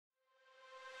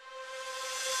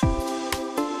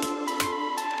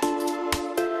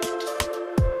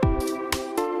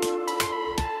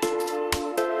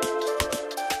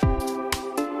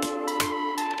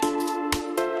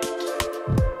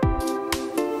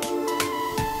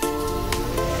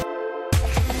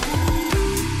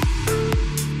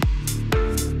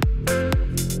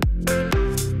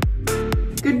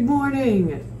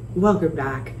welcome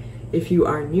back. If you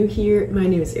are new here, my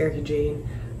name is Erika Jane.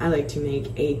 I like to make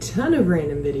a ton of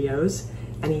random videos,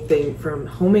 anything from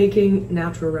homemaking,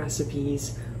 natural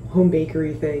recipes, home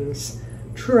bakery things,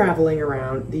 traveling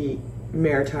around the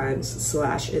Maritimes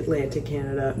 / Atlantic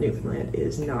Canada. Newfoundland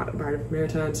is not a part of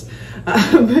Maritimes.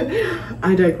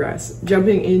 I digress.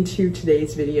 Jumping into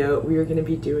today's video, we are going to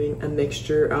be doing a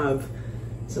mixture of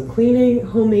some cleaning,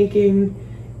 homemaking,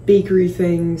 bakery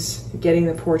things, getting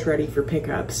the porch ready for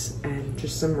pickups, and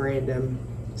just some random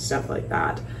stuff like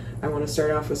that. I want to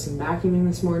start off with some vacuuming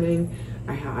this morning.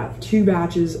 I have 2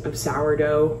 batches of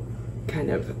sourdough kind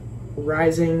of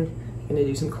rising. I'm going to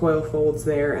do some coil folds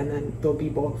there, and then they'll be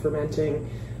bulk fermenting,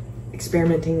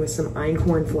 experimenting with some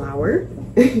einkorn flour.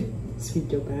 Sweet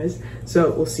dope as.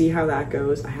 So we'll see how that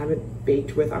goes. I haven't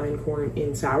baked with einkorn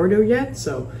in sourdough yet,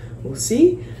 so we'll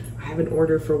see. I have an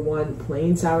order for 1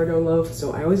 plain sourdough loaf,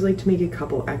 so I always like to make a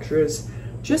couple extras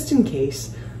just in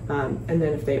case. And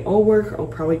then if they all work, I'll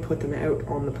probably put them out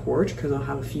on the porch because I'll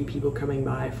have a few people coming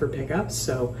by for pickups.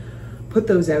 So put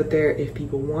those out there. If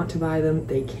people want to buy them,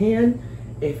 they can.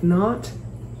 If not,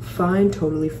 fine,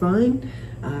 totally fine.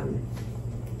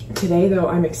 Today though,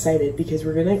 I'm excited because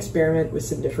we're gonna experiment with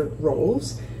some different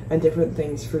rolls and different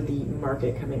things for the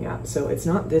market coming up. So it's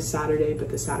not this Saturday, but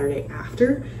the Saturday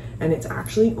after, and it's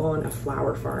actually on a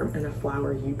flower farm and a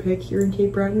flower you pick here in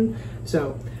Cape Breton.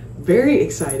 So very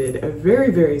excited, I'm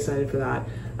very, very excited for that.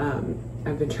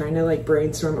 I've been trying to like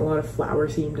brainstorm a lot of flower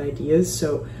themed ideas.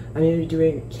 So I'm gonna be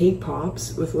doing cake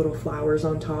pops with little flowers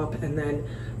on top, and then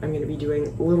I'm gonna be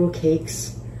doing little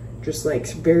cakes, just like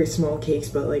very small cakes,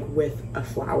 but like with a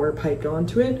flower piped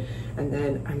onto it. And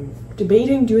then I'm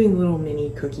debating doing little mini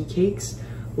cookie cakes.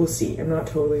 We'll see, I'm not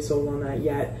totally sold on that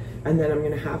yet. And then I'm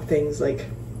gonna have things like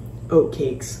oat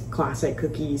cakes, classic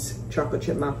cookies, chocolate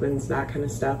chip muffins, that kind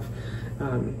of stuff.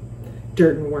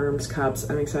 Dirt and worms cups,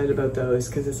 I'm excited about those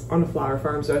because it's on a flower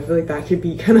farm, so I feel like that could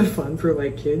be kind of fun for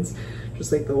like kids,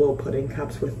 just like the little pudding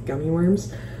cups with gummy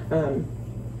worms.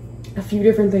 A few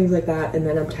different things like that, and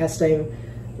then I'm testing,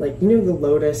 like, you know, the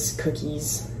Lotus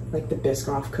cookies, like the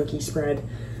Biscoff cookie spread.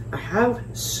 I have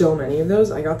so many of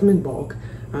those. I got them in bulk,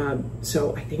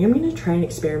 so I think I'm gonna try and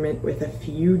experiment with a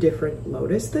few different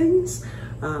Lotus things,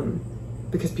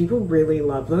 because people really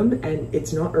love them, and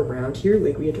it's not around here,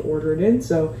 like we had to order it in,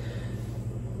 so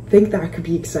I think that could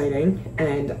be exciting.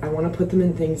 And I want to put them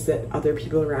in things that other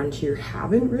people around here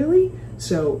haven't really,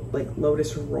 so like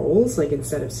Lotus rolls, like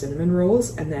instead of cinnamon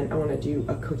rolls. And then I want to do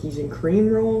a cookies and cream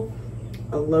roll,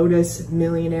 a Lotus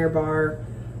millionaire bar,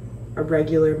 a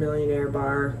regular millionaire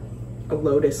bar, a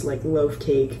Lotus like loaf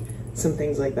cake, some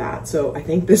things like that. So I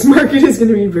think this market is going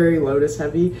to be very Lotus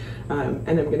heavy, and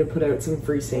I'm going to put out some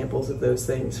free samples of those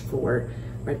things for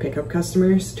my pickup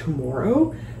customers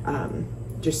tomorrow,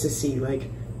 just to see, like,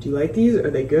 do you like these?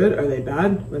 Are they good? Are they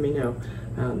bad? Let me know.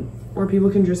 Or people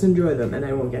can just enjoy them and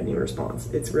I won't get any response.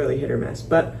 It's really hit or miss,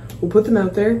 but we'll put them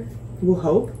out there. We'll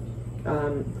hope.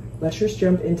 Let's just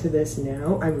jump into this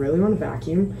now. I really want to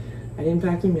vacuum. I didn't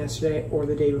vacuum yesterday or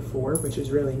the day before, which is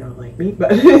really not like me,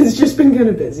 but it's just been kind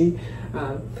of busy.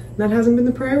 That hasn't been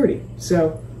the priority.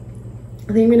 So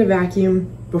I think I'm gonna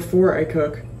vacuum before I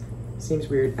cook. Seems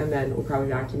weird. And then we'll probably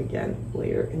vacuum again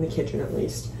later, in the kitchen at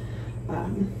least.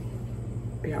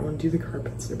 Yeah, I want to do the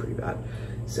carpets, they're pretty bad.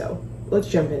 So let's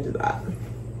jump into that.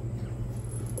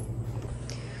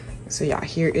 So yeah,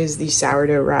 here is the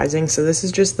sourdough rising. So this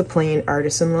is just the plain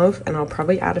artisan loaf, and I'll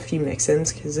probably add a few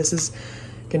mix-ins because this is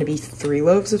going to be 3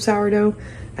 loaves of sourdough,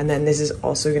 and then this is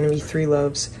also going to be 3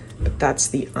 loaves, but that's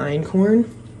the einkorn.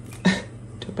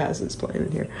 Topaz is playing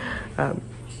in here.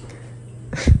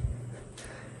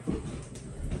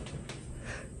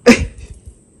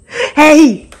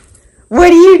 Hey,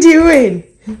 what are you doing?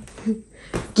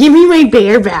 Give me my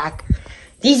bear back.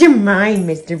 These are mine,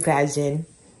 Mr. Bazin.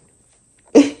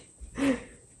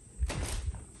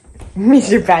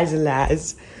 Mr.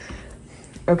 Basilaz.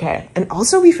 Okay, and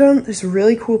also we found this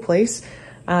really cool place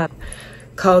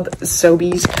called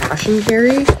Sobeys Cash and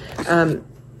Carry.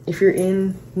 If you're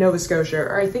in Nova Scotia,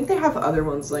 or I think they have other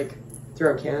ones like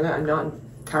throughout Canada. I'm not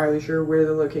entirely sure where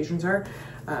the locations are.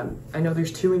 I know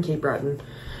there's 2 in Cape Breton.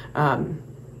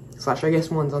 Slash, I guess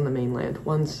one's on the mainland,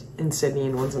 one's in Sydney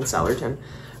and one's in Sellerton.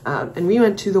 And we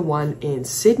went to the one in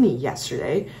Sydney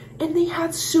yesterday, and they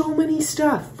had so many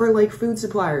stuff for like food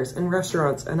suppliers and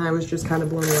restaurants, and I was just kind of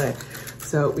blown away.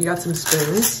 So we got some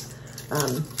spoons,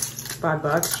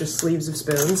 $5, just sleeves of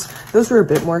spoons. Those were a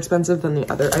bit more expensive than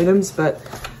the other items, but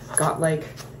got like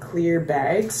clear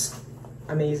bags,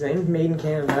 amazing, made in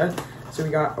Canada. So we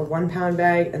got a 1 pound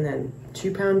bag and then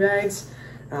 2 pound bags.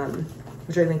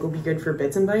 Which I think will be good for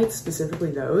bits and bites,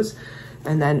 specifically those.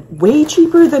 and then way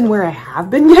cheaper than where I have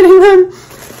been getting them.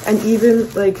 And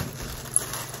even like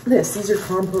this, these are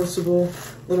compostable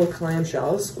little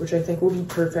clamshells, which I think will be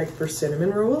perfect for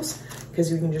cinnamon rolls,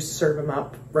 because you can just serve them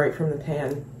up right from the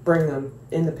pan, bring them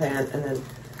in the pan, and then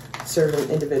serve them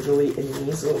individually in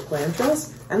these little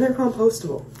clamshells, and they're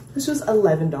compostable. This was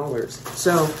 $11,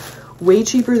 so way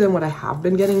cheaper than what I have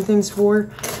been getting things for.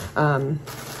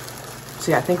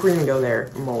 So yeah, I think we're gonna go there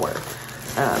more.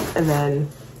 And then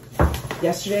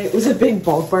yesterday was a big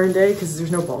bulk barn day because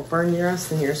there's no bulk barn near us.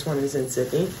 The nearest one is in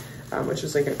Sydney, which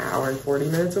is like an hour and 40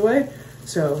 minutes away.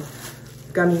 So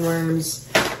gummy worms,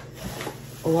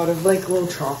 a lot of like little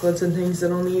chocolates and things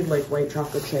that I'll need, like white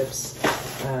chocolate chips,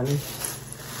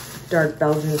 dark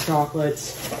Belgian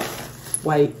chocolates,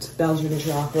 white Belgian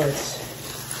chocolate,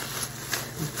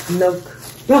 milk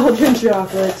Belgian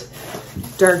chocolate,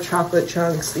 dark chocolate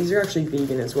chunks. These are actually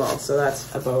vegan as well, so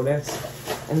that's a bonus.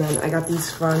 And then I got these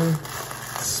fun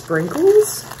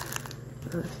sprinkles.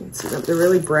 I don't know if you can see them. They're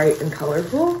really bright and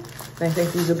colorful. And I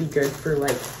think these will be good for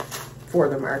like, for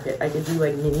the market. I could do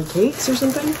like mini cakes or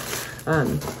something.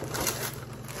 And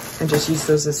just use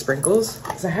those as sprinkles.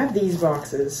 Because I have these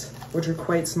boxes, which are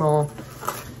quite small.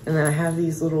 And then I have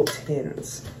these little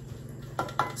tins.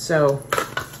 So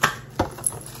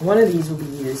one of these will be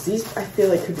used. These I feel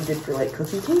like could be good for like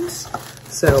cookie cakes.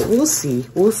 So we'll see.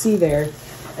 We'll see there.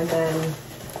 And then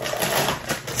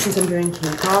since I'm doing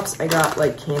cake pops, I got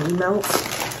like candy melts.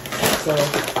 So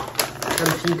got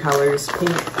a few colors, pink,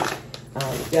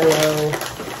 yellow,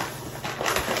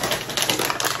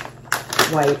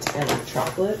 white, and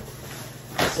chocolate.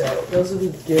 So those will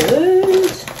be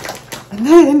good. And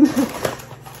then,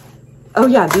 oh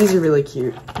yeah, these are really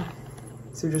cute.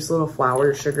 So just little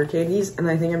flower sugar candies. And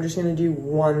I think I'm just gonna do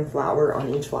one flower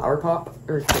on each flower pop,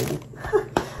 or candy.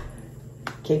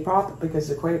 Cake pop, because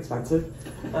they're quite expensive.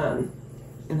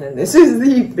 And then this is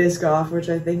the Biscoff, which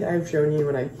I think I've shown you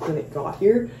when it got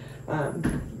here. And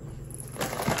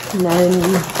then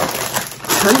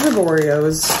tons of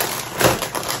Oreos.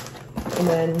 And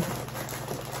then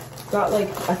got like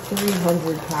a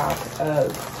 300 pack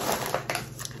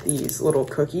of these little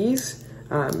cookies,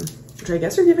 which I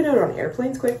guess are given out on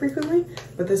airplanes quite frequently,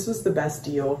 but this was the best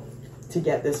deal to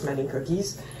get this many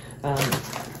cookies.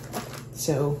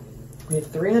 So we have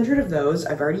 300 of those.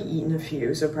 I've already eaten a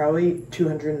few, so probably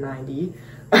 290,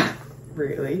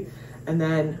 really. And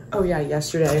then, oh yeah,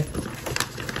 yesterday,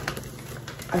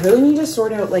 I really need to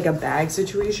sort out like a bag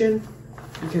situation,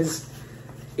 because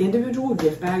individual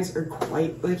gift bags are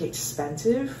quite like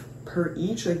expensive per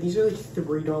each. Like these are like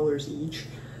 $3 each.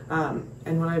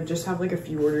 And when I just have like a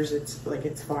few orders,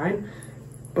 it's fine.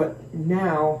 But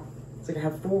now it's like I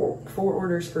have four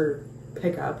orders for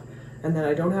pickup, and then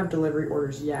I don't have delivery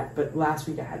orders yet, but last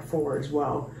week I had 4 as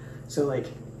well. So like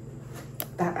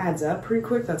that adds up pretty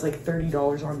quick. That's like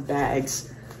 $30 on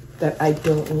bags that I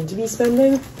don't need to be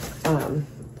spending.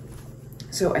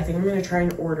 So I think I'm gonna try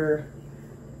and order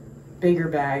bigger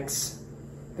bags.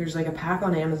 There's like a pack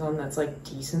on Amazon that's like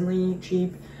decently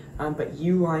cheap, but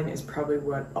Uline is probably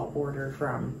what I'll order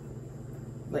from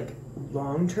like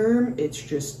long term. It's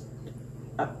just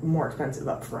more expensive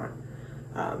up front.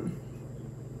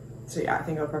 So yeah, I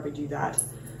think I'll probably do that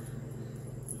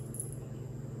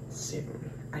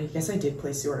soon. I guess I did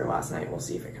place the order last night. We'll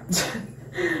see if it comes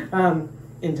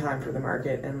in time for the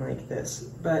market and like this.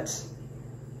 But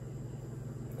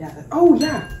yeah, oh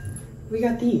yeah, we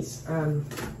got these.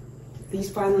 These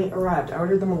finally arrived. I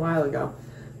ordered them a while ago,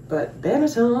 but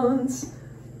bannetons.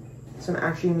 So I'm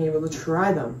actually gonna be able to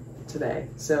try them today.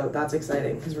 So that's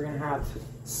exciting because we're gonna have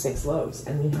 6 loaves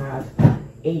and we have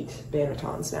 8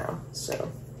 bannetons now. So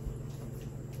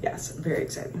yes, very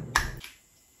exciting.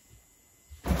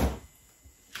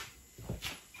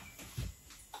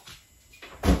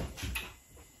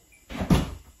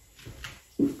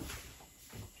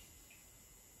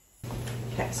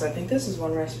 Okay, so I think this is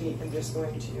one recipe I'm just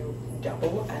going to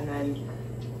double, and then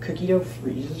cookie dough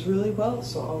freezes really well,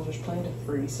 so I'll just plan to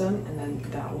freeze some, and then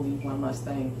that will be one less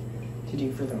thing to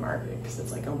do for the market because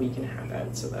it's like a week and a half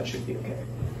out, so that should be okay.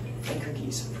 And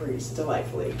cookies freeze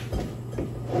delightfully.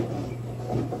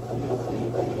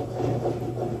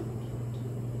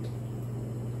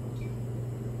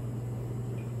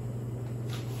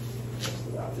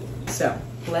 So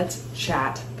let's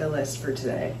chat the list for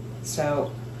today.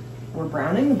 So we're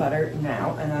browning the butter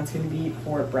now, and that's going to be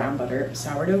for brown butter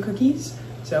sourdough cookies.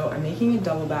 So I'm making a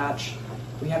double batch.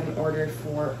 We have an order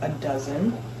for a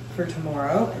dozen for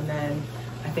tomorrow, and then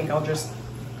I think I'll just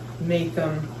make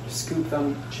them, scoop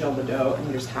them, chill the dough,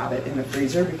 and just have it in the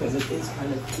freezer because it is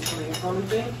kind of becoming a common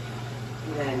thing.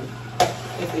 And then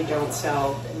if they don't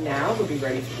sell now, they'll be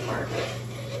ready for the market.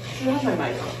 should have my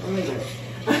mic on. What am I doing?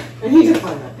 I need to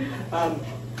find that.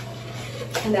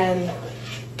 And then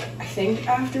I think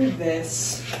after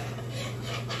this,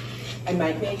 I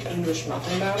might make English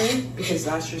muffin batter because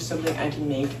that's just something I can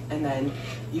make, and then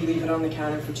you leave it on the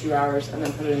counter for 2 hours and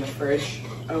then put it in the fridge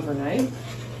overnight.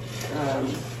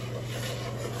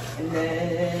 And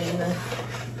then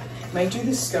I might do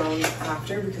the scones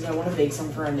after because I want to bake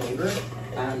some for our neighbor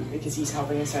because he's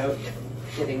helping us out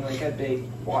getting like a big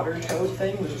water tote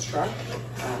thing with his truck.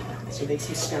 So bake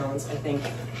some scones. I think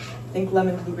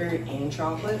lemon, blueberry, and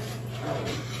chocolate,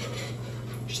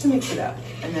 just to mix it up.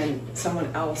 And then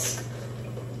someone else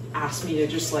asked me to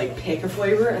just like pick a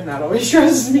flavor, and that always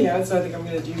stresses me out. So I think I'm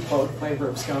gonna do both flavor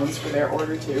of scones for their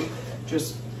order too.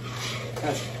 Just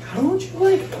because I don't know what you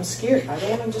like. I'm scared. I don't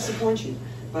want to disappoint you,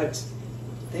 but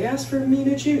they asked for me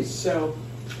to choose, so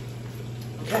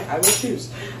okay, I will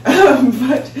choose.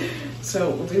 But so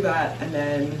we'll do that, and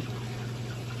then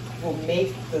we'll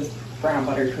make the brown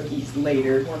butter cookies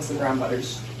later once the brown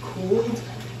butter's cooled.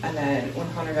 And then when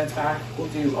Hunter gets back, we'll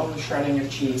do all the shredding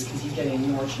of cheese because he's getting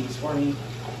more cheese for me.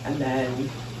 And then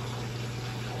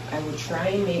I will try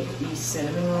and make the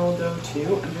cinnamon roll dough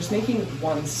too. I'm just making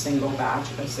one single batch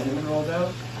of cinnamon roll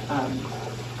dough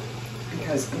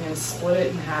because I'm going to split it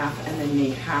in half and then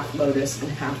make half lotus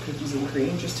and half cookies and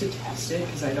cream just to test it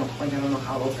because I don't know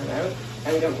how it'll turn out.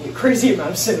 And we don't need a crazy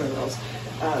amount of cinnamon rolls.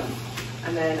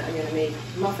 And then I'm going to make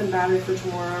muffin batter for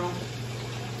tomorrow.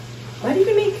 I might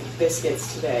even make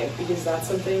biscuits today because that's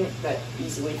something that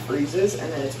easily freezes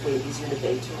and then it's way easier to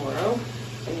bake tomorrow.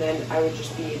 And then I would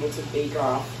just be able to bake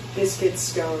off biscuits,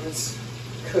 scones,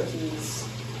 cookies,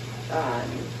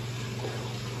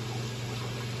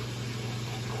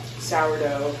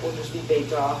 sourdough will just be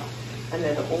baked off. And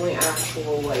then the only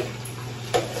actual like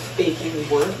baking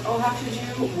work I'll have to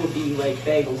do will be like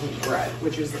bagels and bread,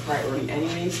 which is the priority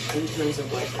anyways in terms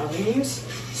of like oven use.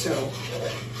 So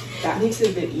that makes it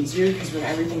a bit easier because when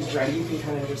everything's ready, you can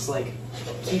kind of just like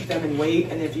keep them and wait.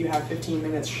 And if you have 15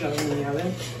 minutes, shove them in the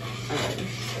oven. I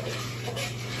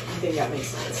think that makes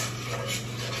sense.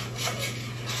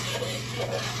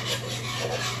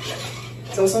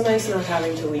 It's also nice not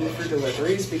having to leave for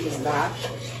deliveries because that,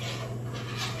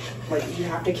 like, you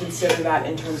have to consider that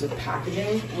in terms of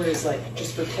packaging, whereas like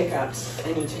just for pickups,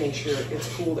 I need to make sure it's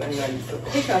cooled and ready for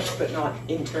pickups, but not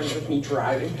in terms of me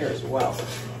driving here as well,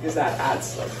 because that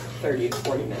adds like 30 to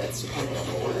 40 minutes depending on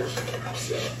the order.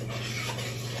 So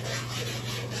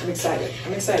I'm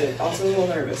excited, also a little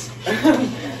nervous.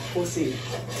 We'll see.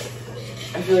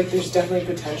 I feel like there's definitely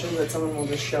potential that someone will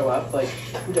just show up like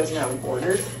who doesn't have an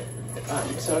order.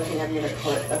 So I think I'm gonna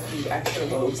put a few extra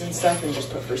loaves and stuff and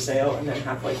just put for sale and then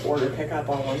have like order pickup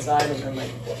on one side and then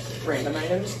like random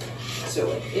items. So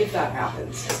like if that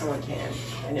happens, someone can,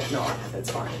 and if not, that's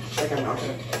fine. Like I'm not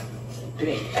gonna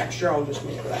make extra, I'll just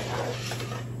make what I have.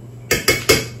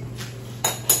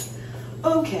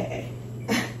 Okay.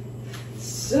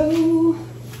 So,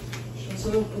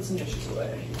 also put some dishes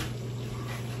away.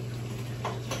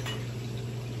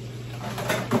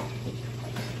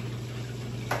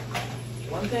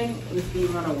 One thing with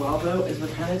being on a well though is we're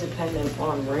kind of dependent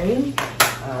on rain.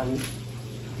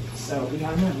 So we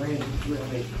haven't had rain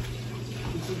really.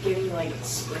 We keep getting like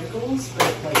sprinkles,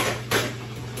 but like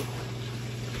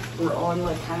we're on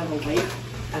like kind of a lake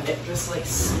and it just like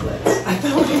splits at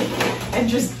the lake and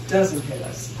just doesn't hit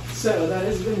us. So that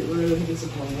has been really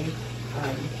disappointing.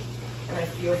 And I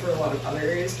feel for a lot of other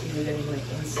areas because we're getting like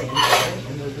insane rain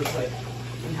and we're just like,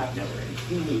 we have no rain.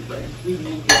 We need rain. We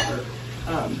need water.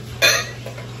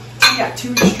 Yeah,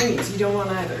 two extremes. You don't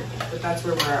want either, but that's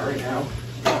where we're at right now.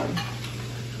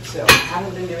 So I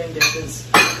haven't been doing dishes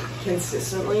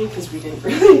consistently because we didn't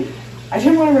really. I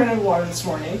didn't want to run out of water this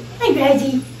morning. Hi,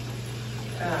 Betty.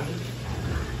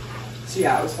 So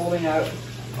yeah, I was holding out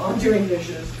on doing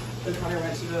dishes. The Connor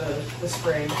went to the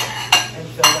spring and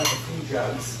filled up a few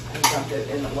jugs and dumped it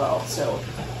in the well. So I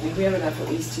think we have enough at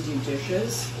least to do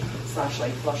dishes /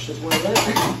 like flush the toilet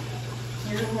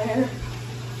here and there.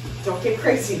 Don't get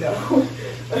crazy though.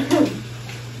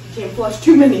 Can't flush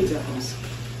too many times.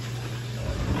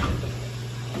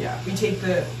 Yeah, we take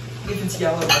the if it's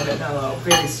yellow, let it mellow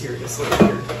very seriously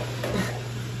here.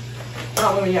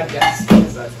 Not when we have guests,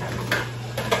 because that's kind of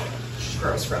just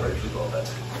gross for other people,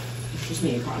 but it's just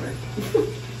me and Connor.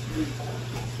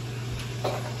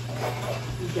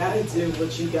 You gotta do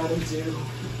what you gotta do.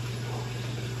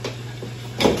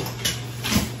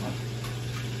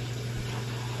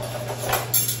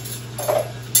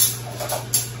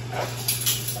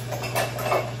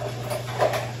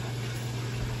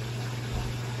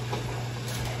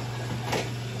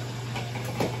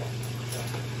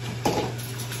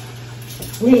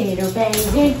 Little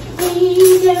baby, we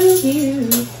love you.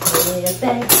 Little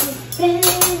baby, brand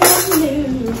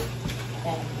new.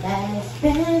 Rise.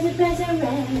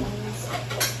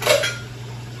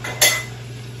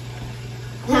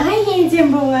 Hi,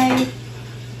 handsome boy.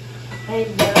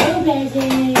 Hello,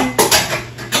 baby.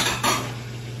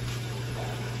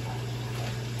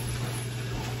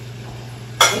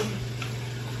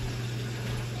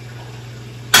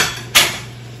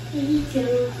 He's so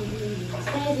cute.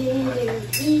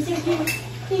 He's so cute.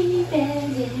 He's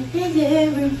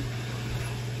better.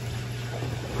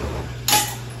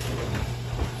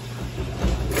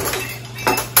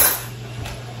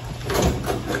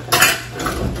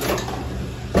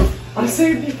 Honestly,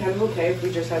 it'd be kind of okay if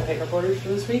we just had pickup orders for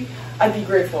this week. I'd be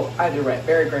grateful either way.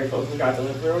 Very grateful if we got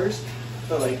delivery orders.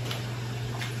 But like,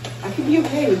 I could be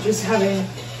okay with just having,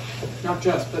 not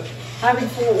just, but having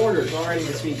 4 orders already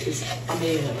this week is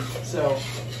amazing. So,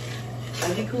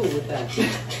 I'd be cool with that.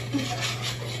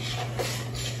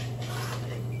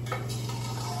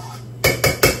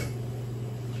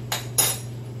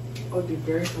 I'd be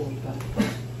very cool with that.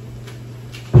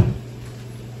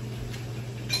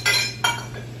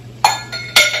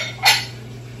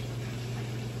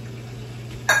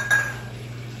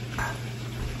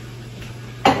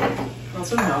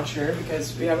 Also not sure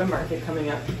because we have a market coming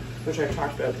up, which I've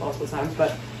talked about multiple times,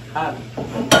 but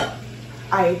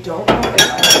I don't know if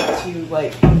I need to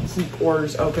like keep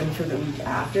orders open for the week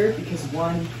after because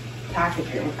one,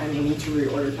 packaging, I may need to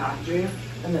reorder packaging,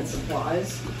 and then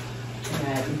supplies, and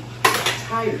then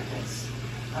tiredness.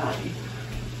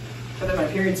 But then my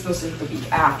period's supposed to hit the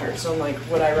week after, so I'm like,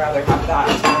 would I rather have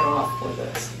that time off for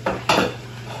this?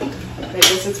 I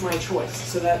guess it's my choice,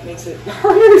 so that makes it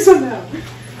harder somehow.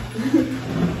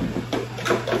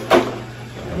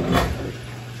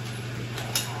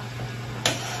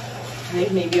 I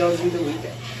think maybe I'll do the week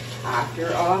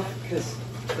after off because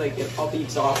like I'll be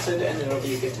exhausted and it'll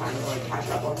be a good time to like catch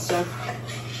up on stuff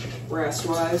rest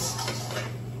wise,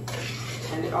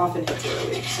 and it often hits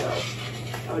early, so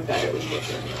I would bet it would hit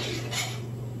during that week.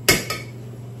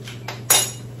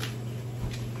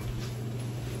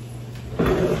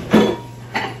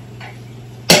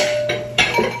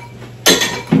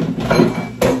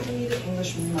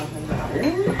 Muffin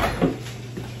batter.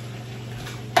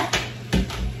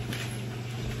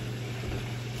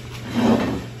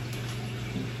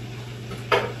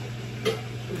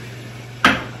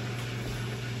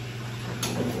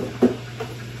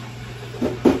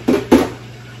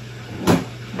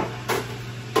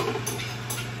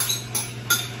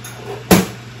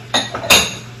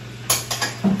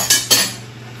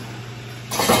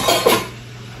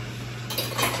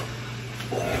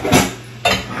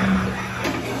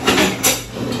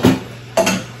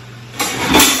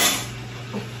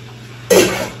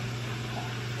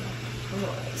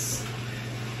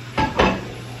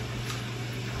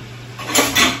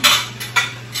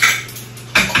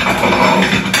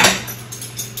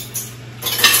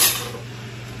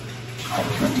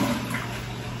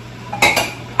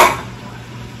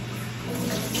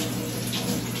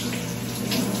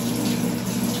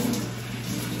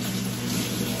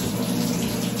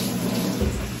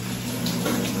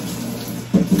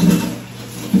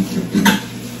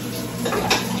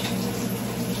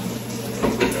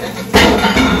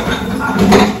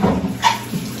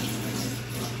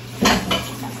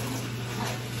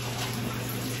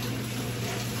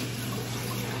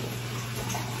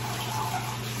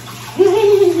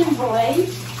 Boy.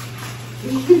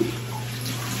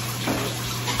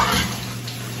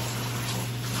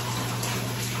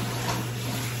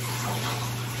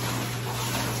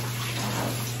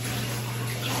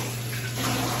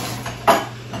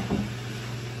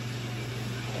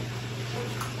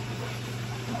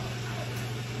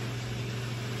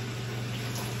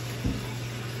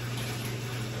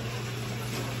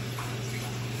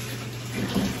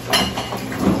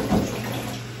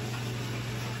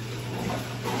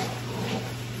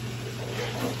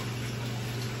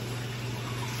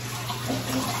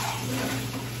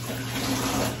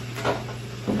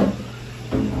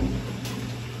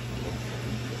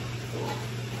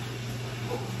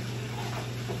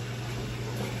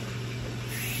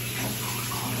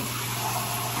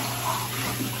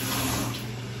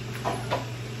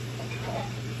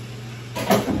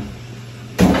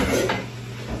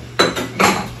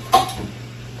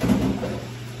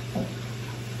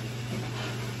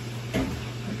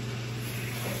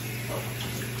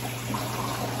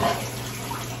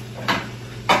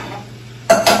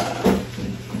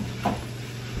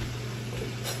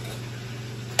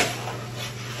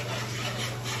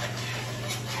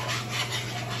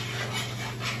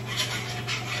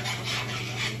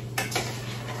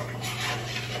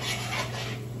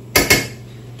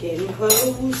 in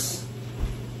close.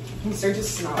 You can start to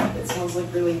smell it. It smells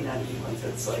like really nutty once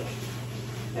it's like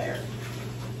there.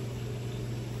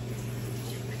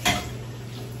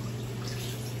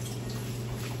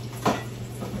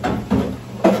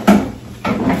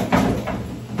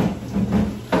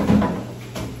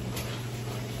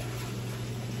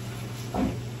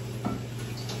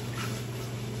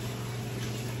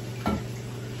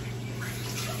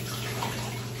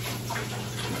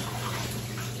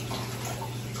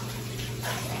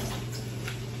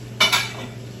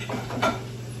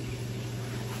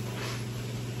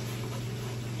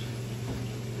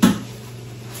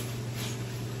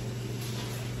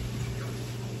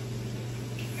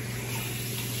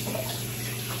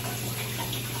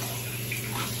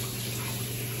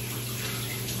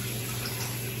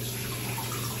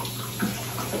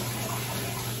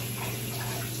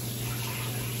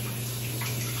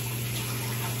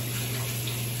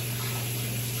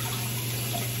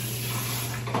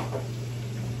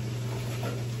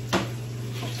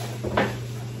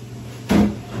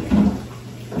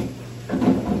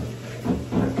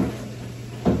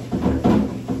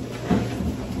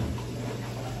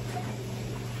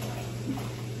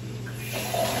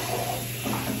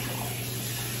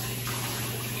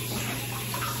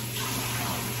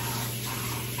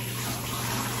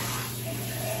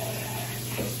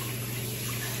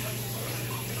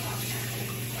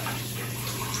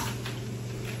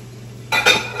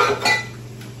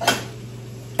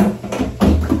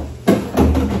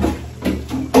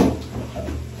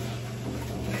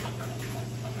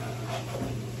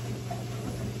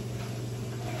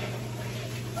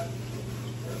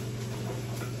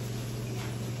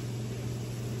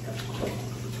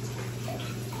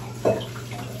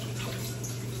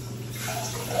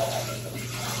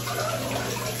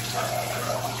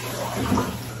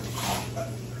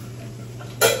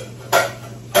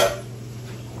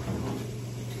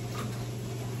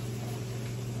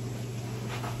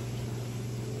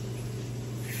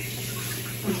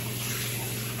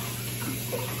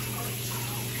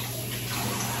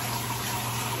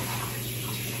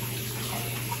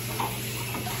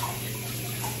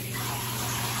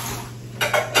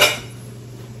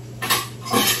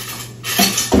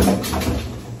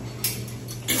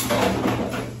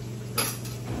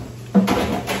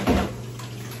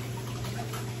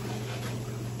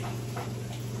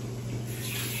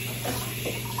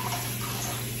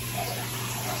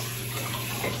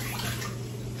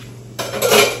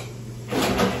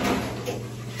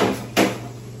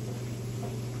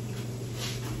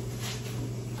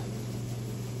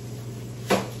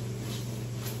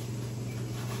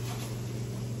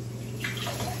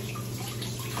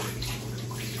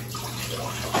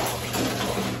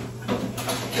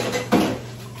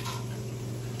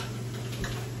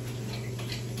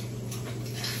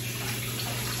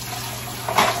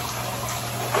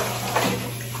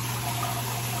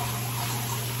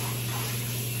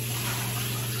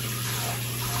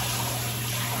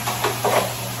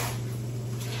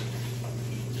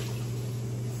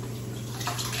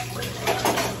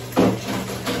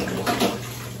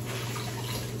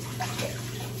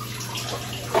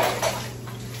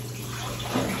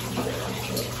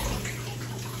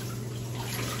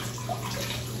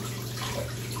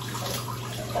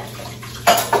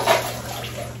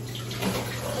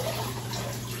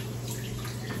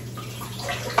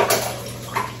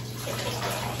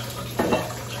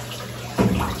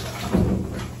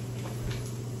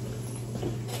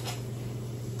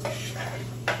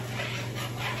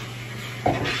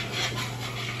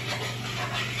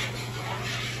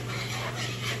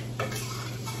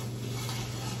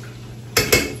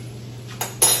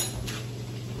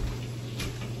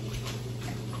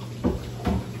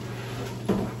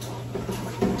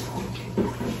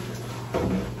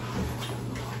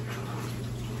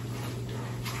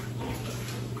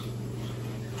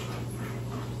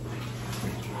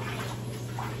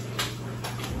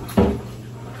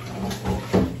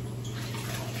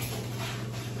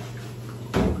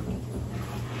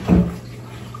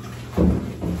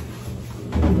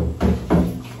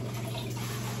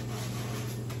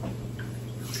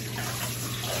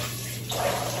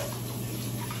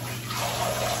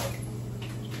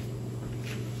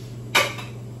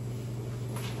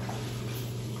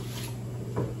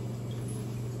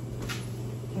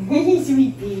 Hey,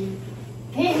 sweetie.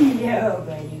 Hello,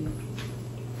 buddy.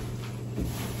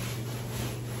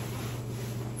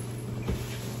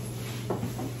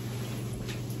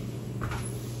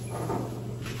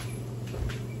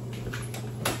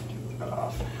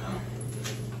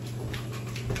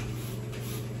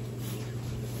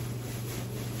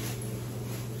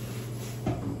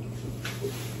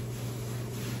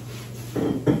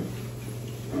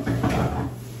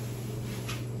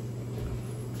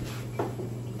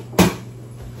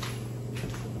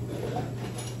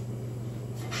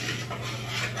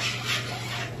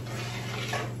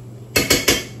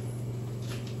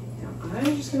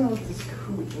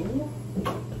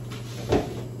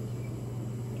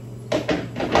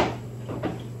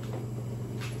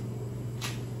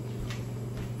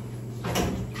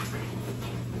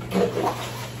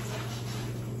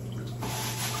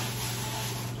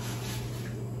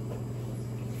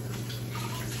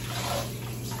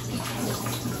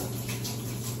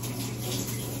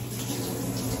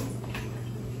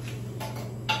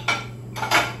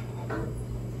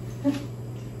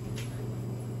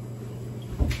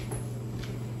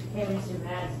 Hey, Mr.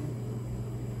 Madison.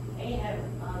 I have a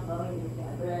bone in your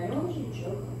cat, but I don't want you to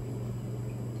choke on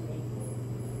me.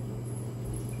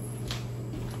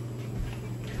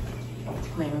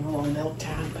 Claiming a little milk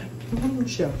tab, but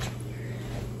sure.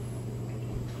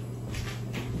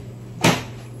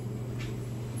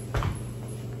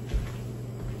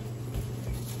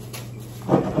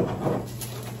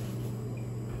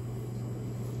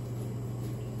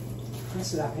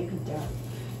 Rest of that baby down.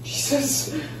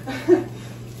 Jesus.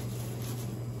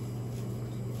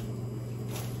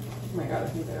 Oh my god, I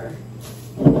think they are.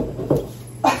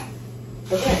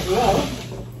 Okay, well,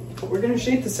 we're gonna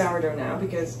shape the sourdough now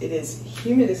because it is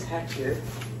humid as heck here,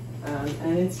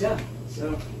 and it's done.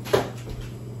 So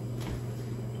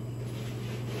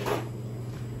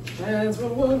that's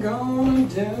what we're gonna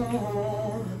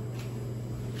do.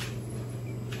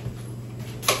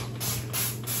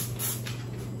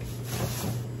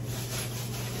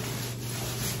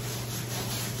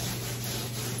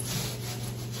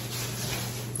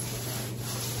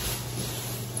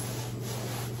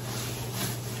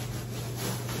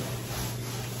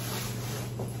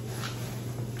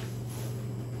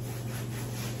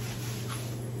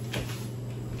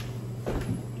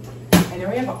 I know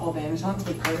we have all vanishons,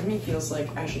 but part of me feels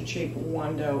like I should shape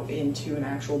one dough into an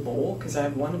actual bowl because I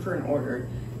have one for an order,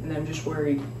 and I'm just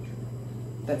worried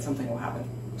that something will happen.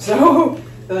 So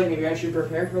I feel like maybe I should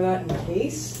prepare for that in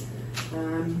case.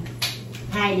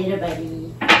 Hi, little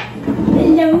buddy.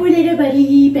 Hello, little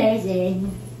buddy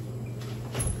person.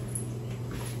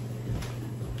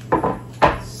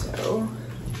 So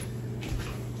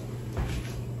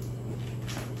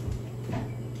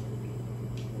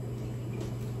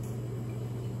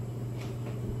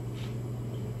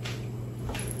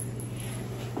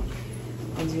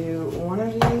I'll do one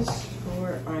of these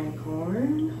for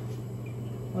einkorn,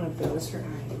 one of those for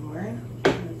einkorn,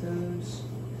 one of those.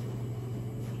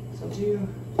 So I'll do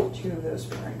two of those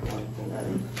for einkorn, and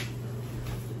then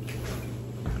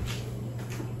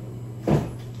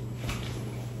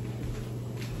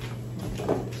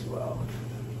as well.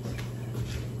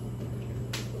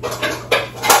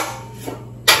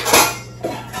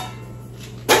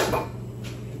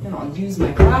 And I'll use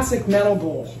my classic metal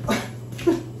bowl.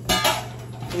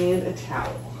 And a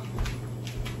towel.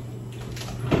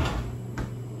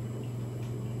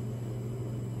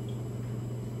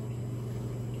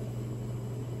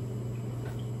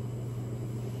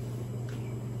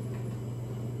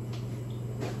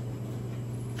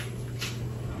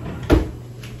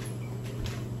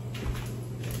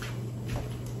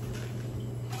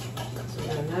 So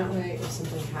then that way, if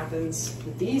something happens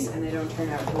with these and they don't turn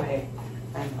out the way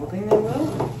I'm hoping they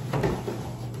will,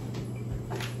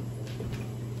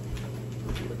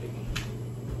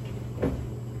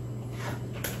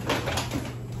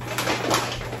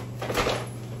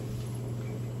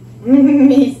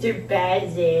 Mr.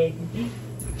 Bassett. okay,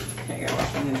 I gotta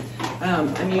wash my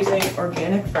hands. I'm using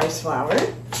organic rice flour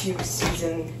to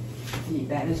season the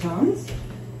banetons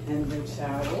and the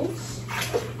towels.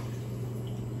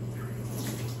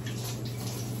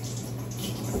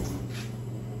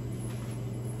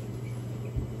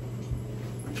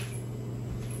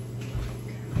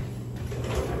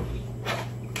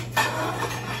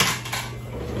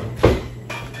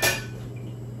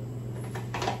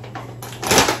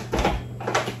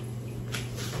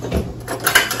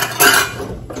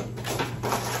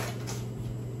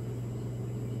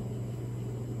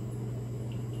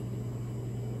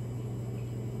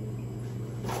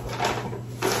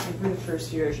 For the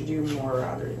first year, I should do more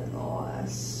rather than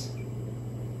less.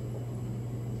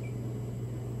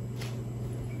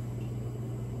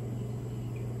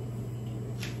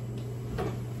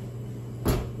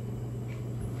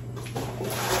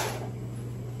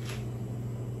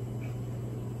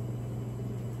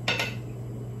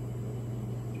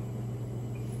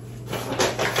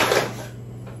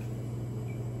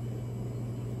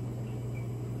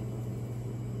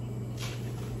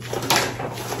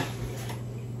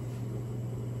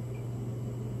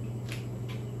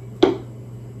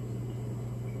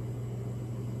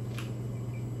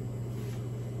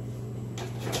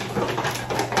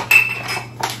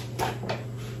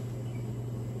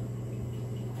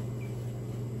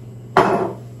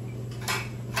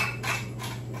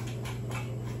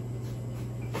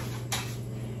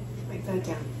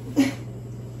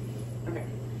 Okay.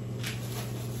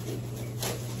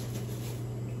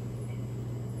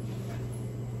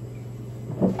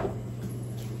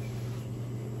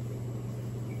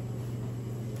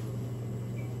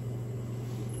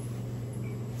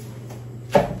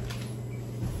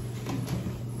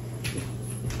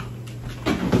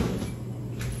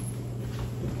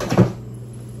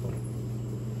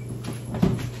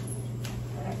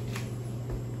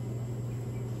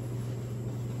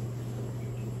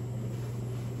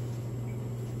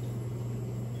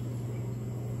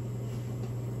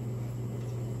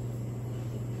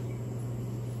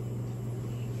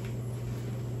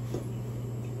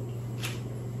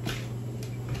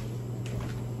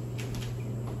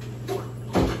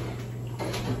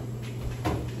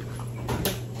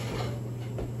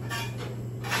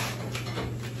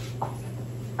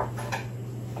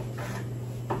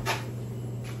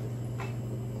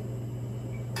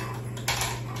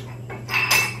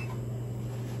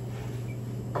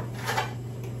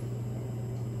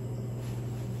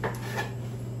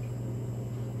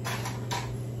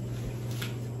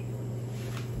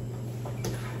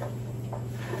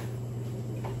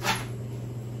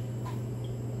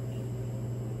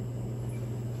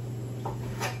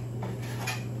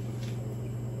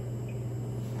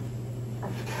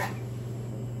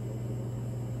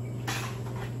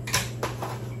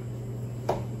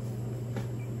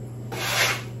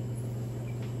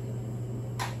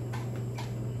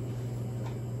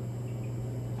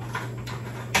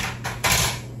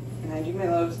 I do my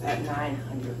loaves at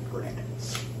 900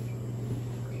 grams.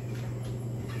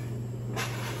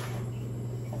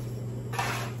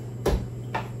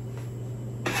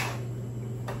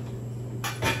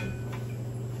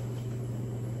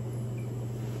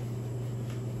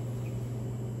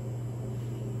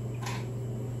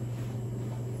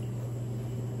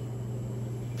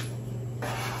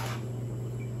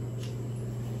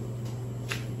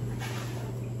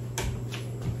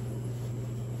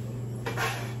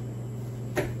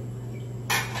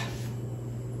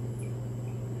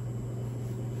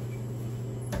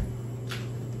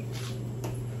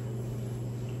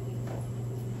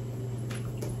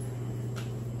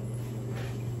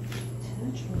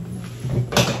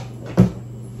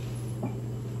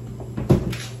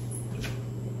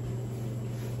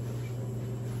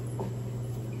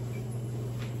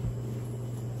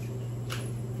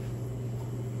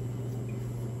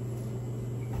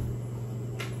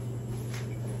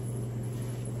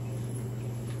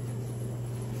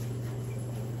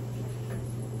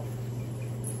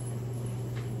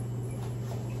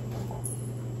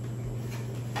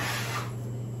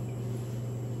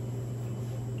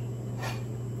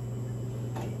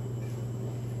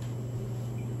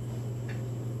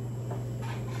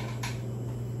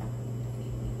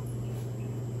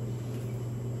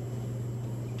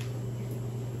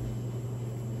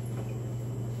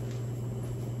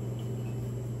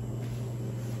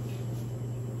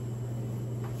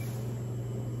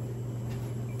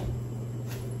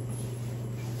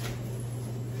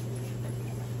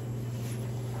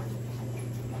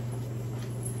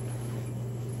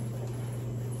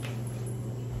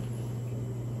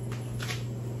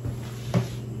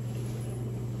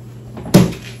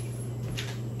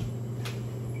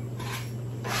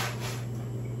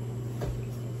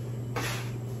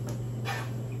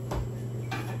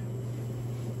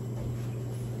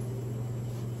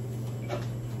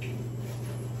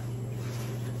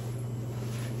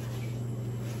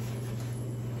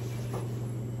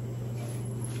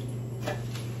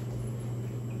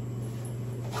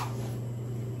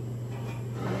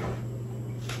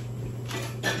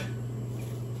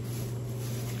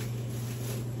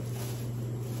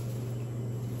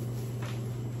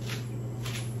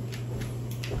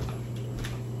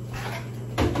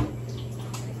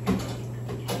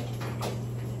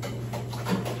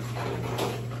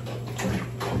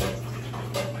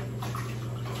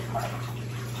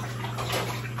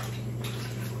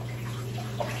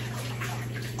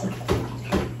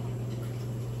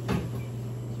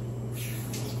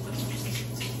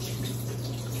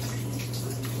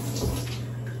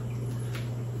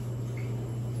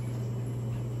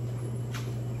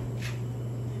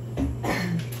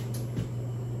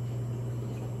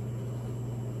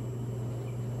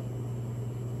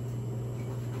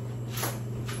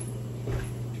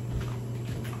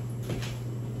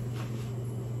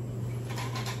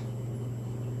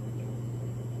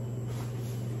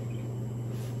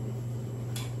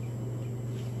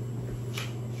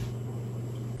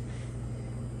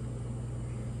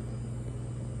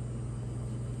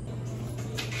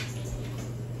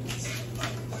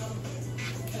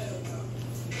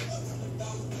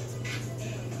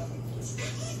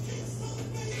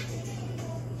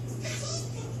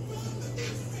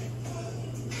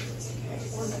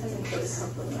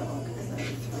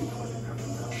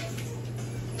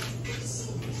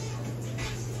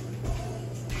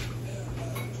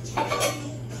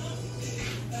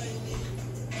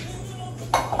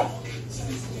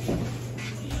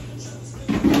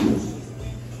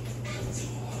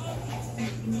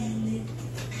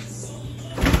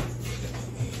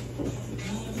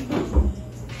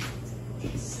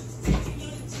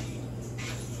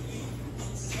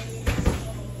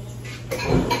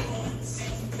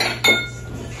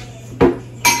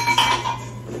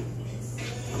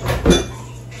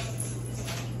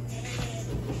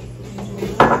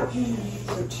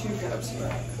 You've got some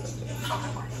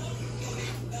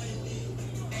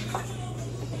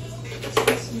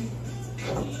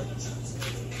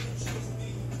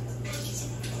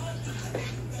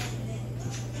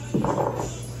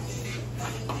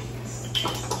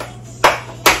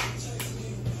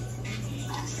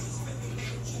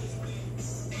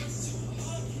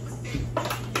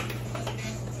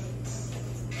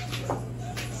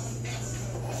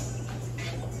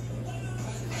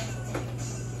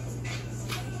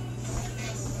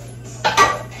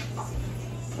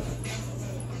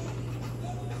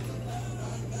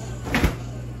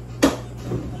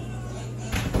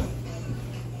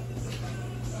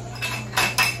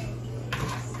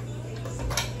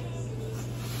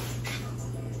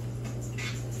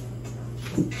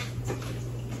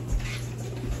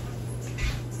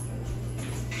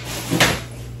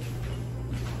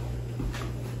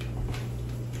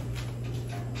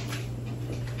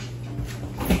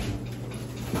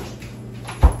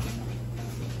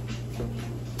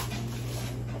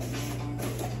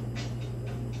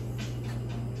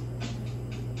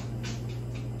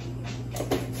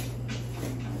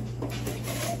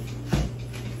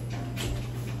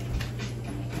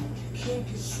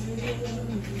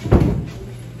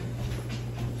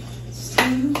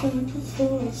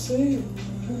before I say a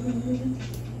word.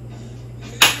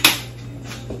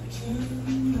 Turn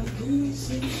my face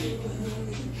into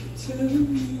tell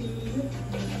me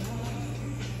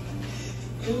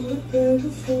to let me go to bed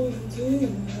before the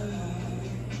daylight.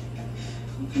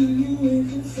 Hoping you're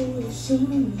waiting for the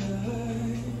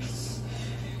sunrise.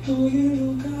 No, you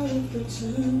don't gotta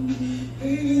pretend,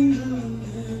 baby, now and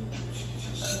then.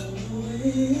 Just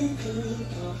wake up,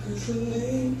 dark as the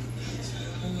lake.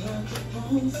 Like a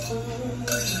bonfire,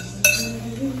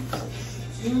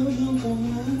 you look on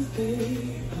my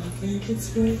face. I think it's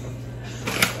great.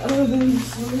 I've been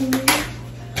so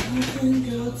I think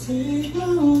I'll take my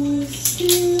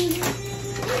whiskey.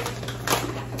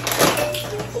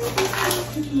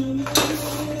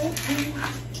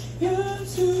 You're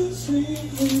too sweet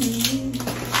for me.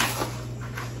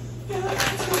 You're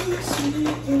too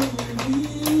sweet for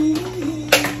me.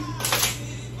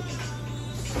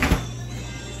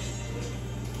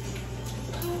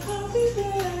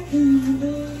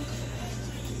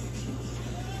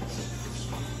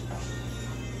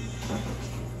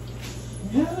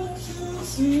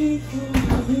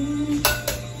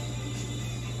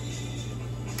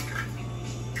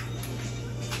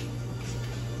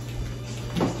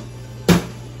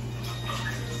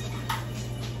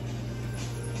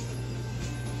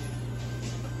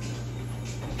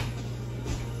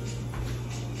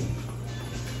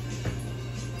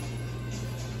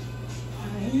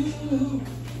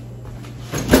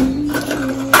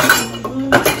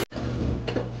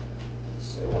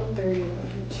 So 130,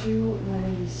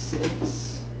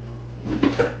 296.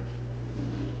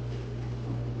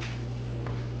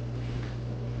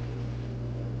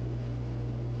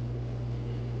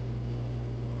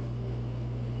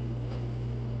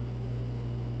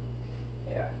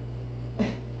 Yeah.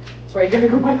 That's why you gotta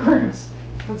go buy clothes.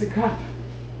 That's a crap.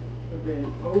 A bit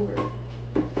over.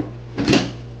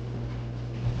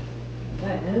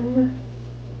 Then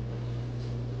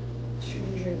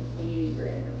 280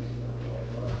 grams.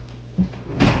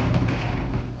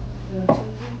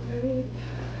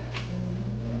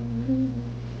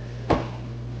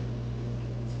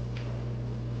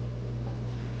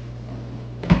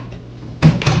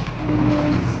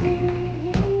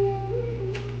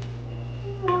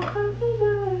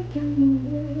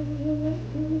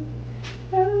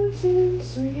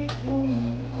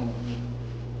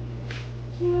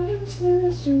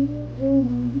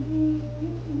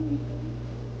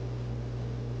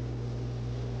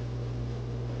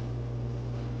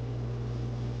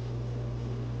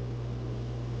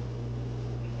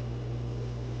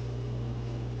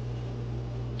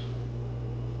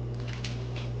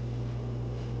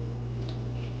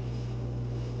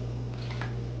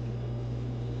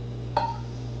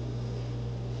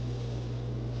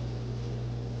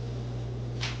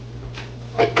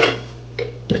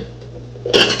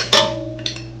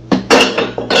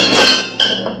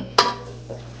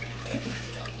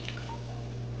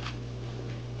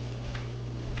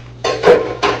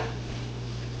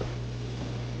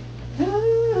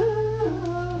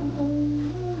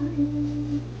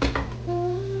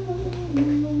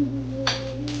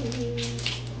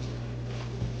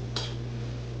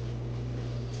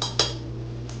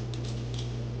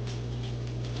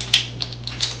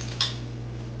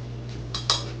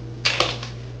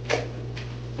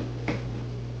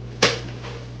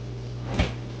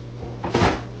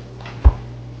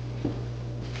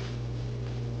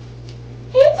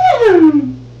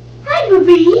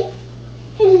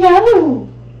 Oh!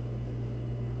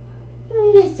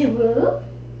 Mr. Woo?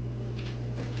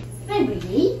 Hi,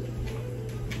 Biggie.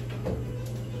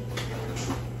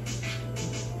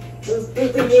 Boop,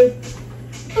 boop, boop.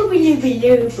 Boop, boop, boop,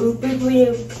 boop, boop,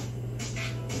 boop.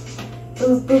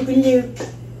 Boop, boop, boop.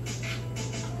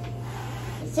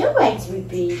 It's alright,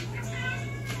 Sweetie.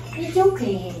 It's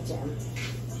okay, handsome.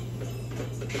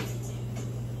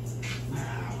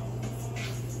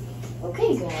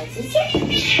 Okay, guys, it's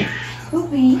okay.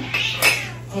 Poopy.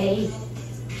 Hey,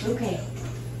 it's okay.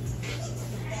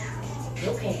 It's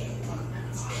okay.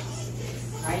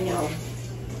 I know.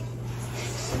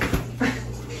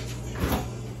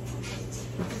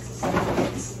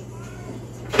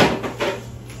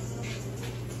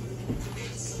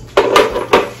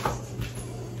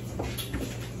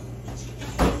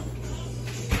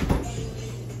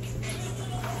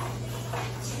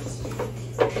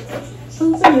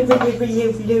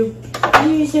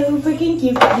 You're so freaking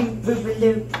cute,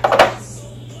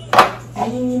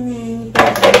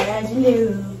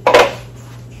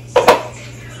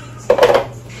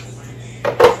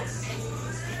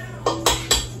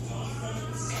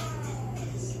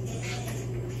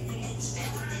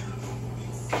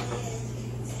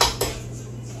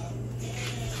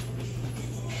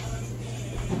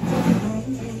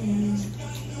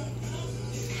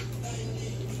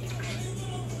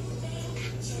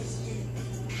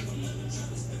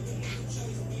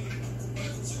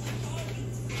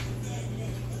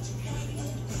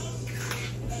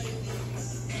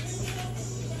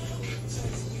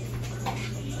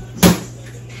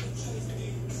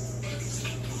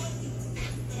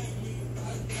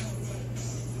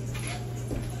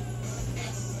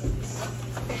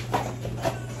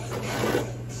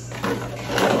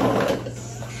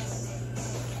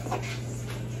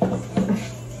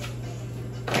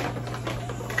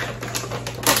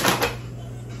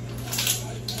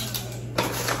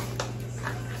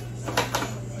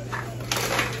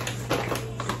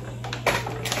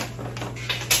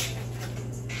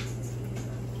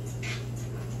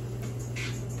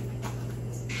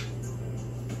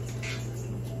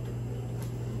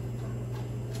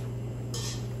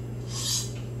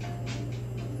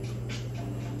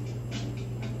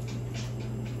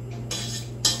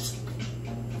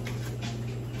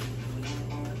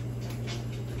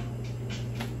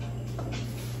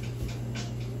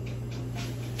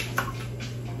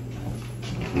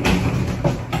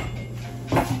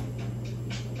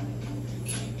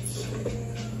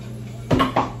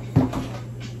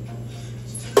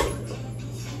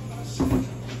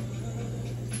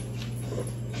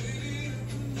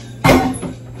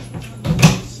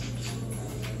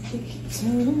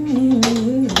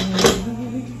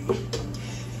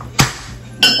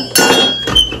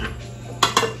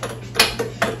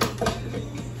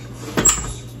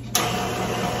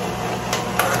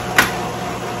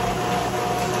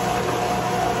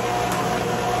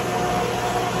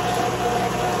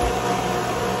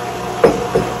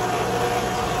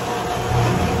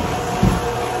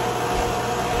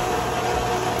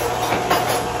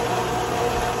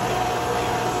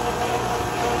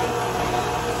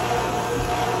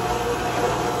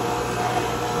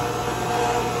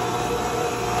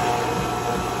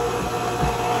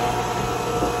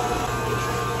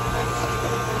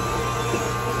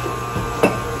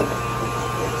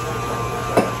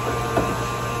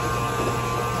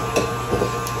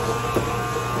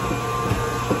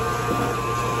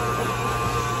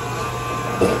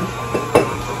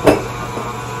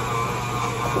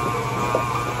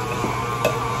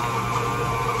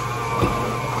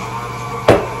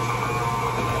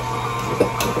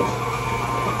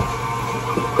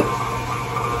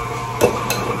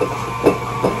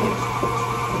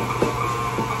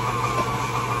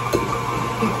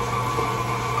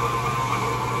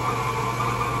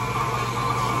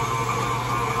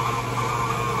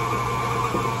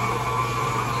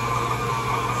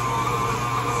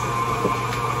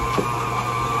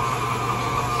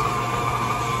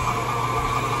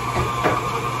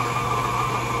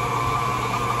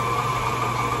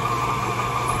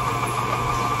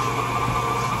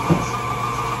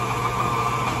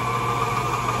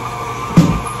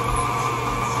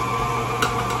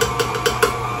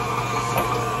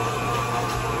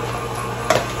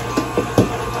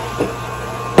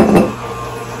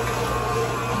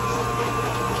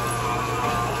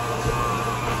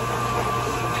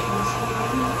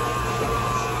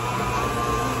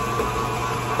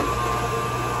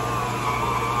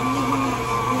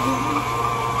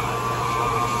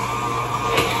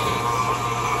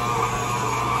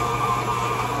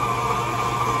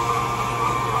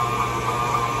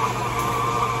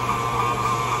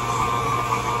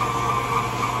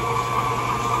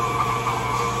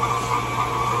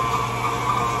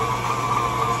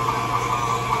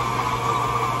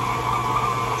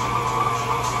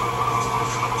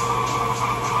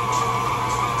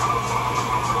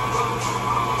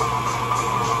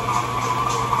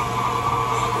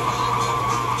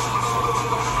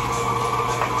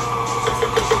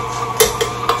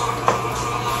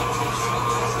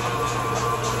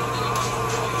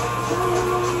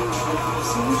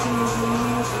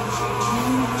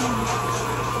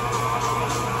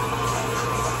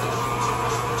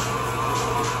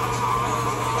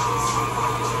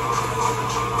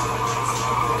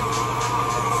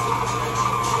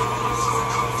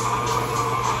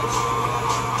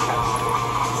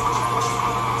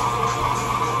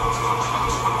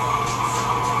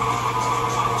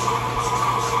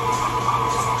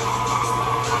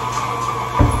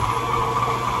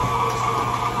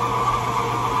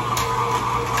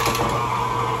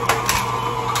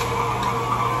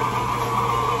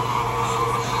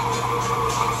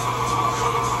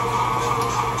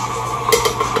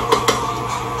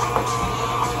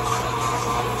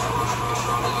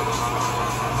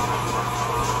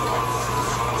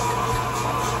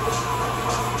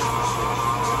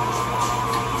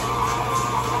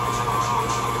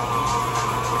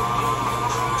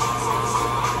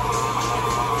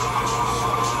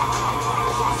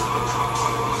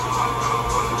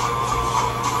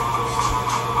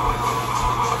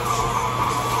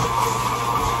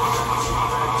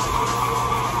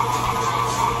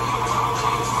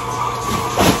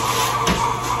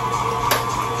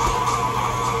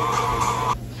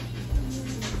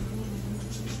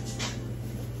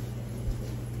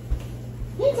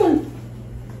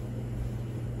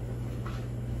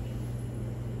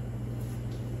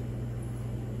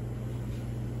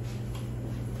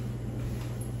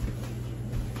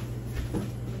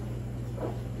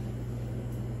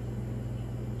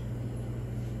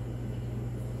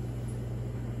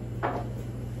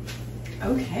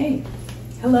 Okay,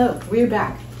 hello, we're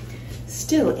back.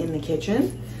 Still in the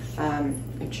kitchen.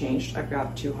 I've changed, I've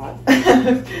got too hot.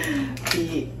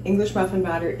 The English muffin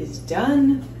batter is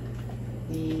done.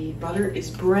 The butter is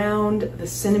browned. The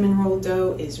cinnamon roll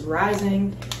dough is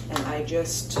rising. And I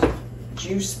just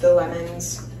juiced the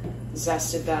lemons,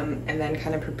 zested them, and then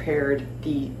kind of prepared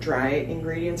the dry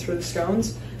ingredients for the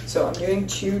scones. So I'm doing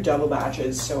 2 double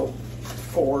batches, so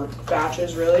 4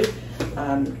 batches really.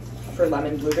 For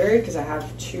lemon blueberry because I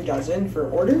have 2 dozen for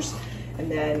orders, and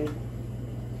then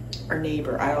our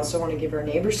neighbor, I also want to give our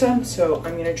neighbor some, so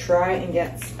I'm gonna try and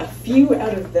get a few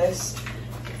out of this,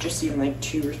 just even like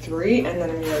 2 or 3, and then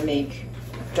I'm gonna make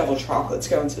double chocolate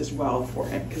scones as well for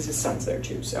him because his son's there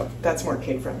too, so that's more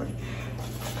kid friendly.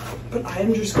 But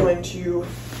I'm just going to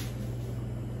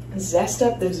zest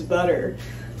up this butter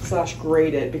 /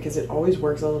 grate it because it always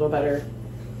works a little better.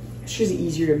 It's just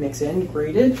easier to mix in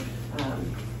grated.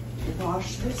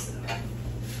 Wash this though.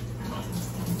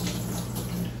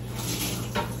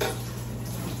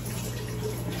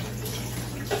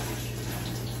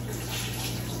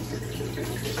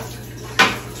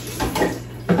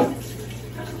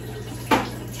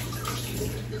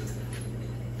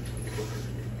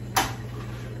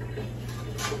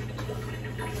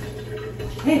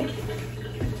 Okay,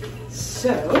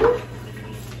 so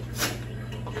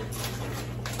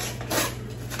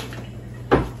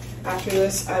after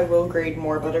this, I will grate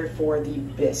more butter for the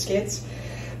biscuits.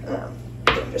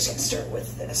 I'm just gonna start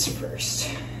with this first.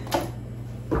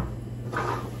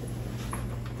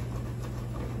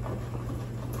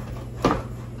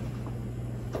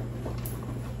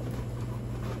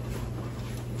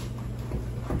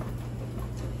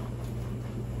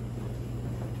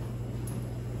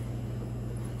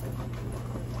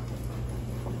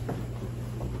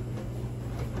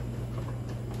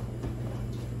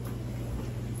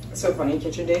 So funny,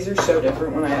 kitchen days are so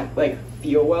different when I like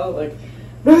feel well. Like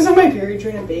when I was on my period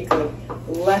trying to bake like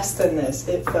less than this,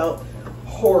 it felt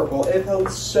horrible. It felt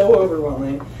so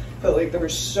overwhelming. Felt like there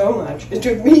was so much. It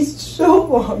took me so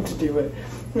long to do it.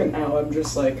 And now I'm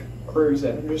just like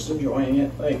cruising. I'm just enjoying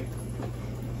it. Like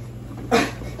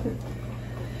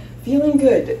feeling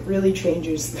good really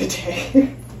changes the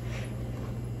day.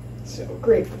 So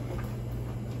grateful.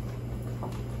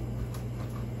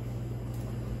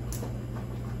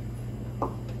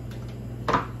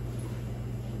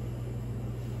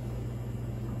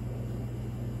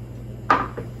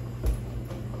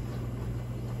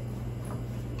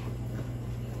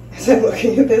 As I'm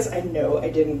looking at this, I know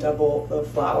I didn't double the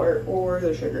flour or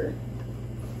the sugar.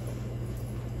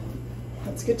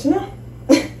 That's good to know.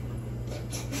 To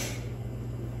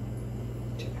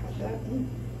add that in.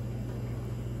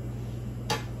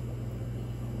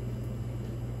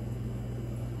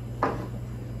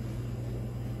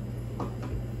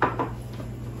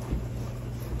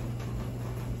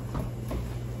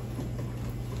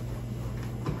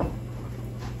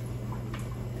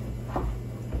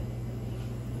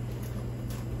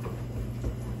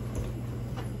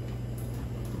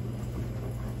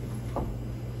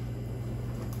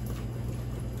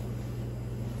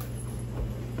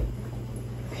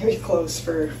 Maybe close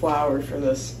for flour for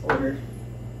this order.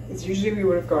 Because usually we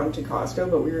would have gone to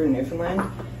Costco, but we were in Newfoundland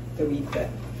the week that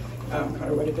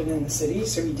Connor would have been in the city,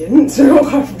 so we didn't. So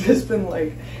I've just been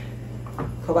like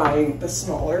buying the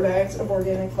smaller bags of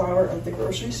organic flour at the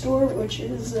grocery store, which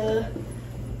is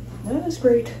not as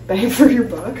great bang for your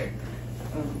buck.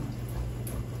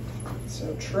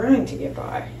 So trying to get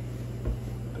by,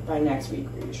 but by next week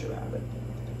we should have it.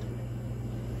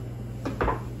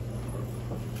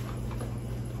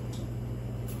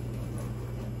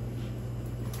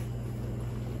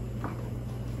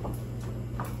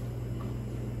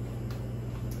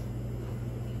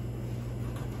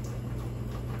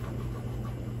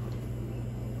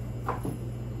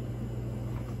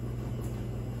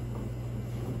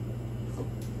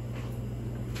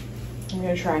 I'm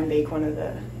gonna try and bake one of the,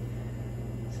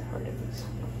 is that hard to this?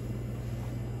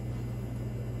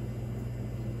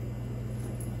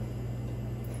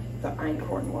 The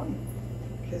einkorn one.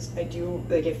 Because I do,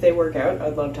 like if they work out,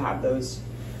 I'd love to have those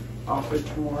offered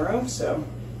tomorrow, so.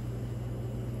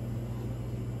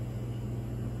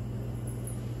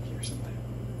 Here's something.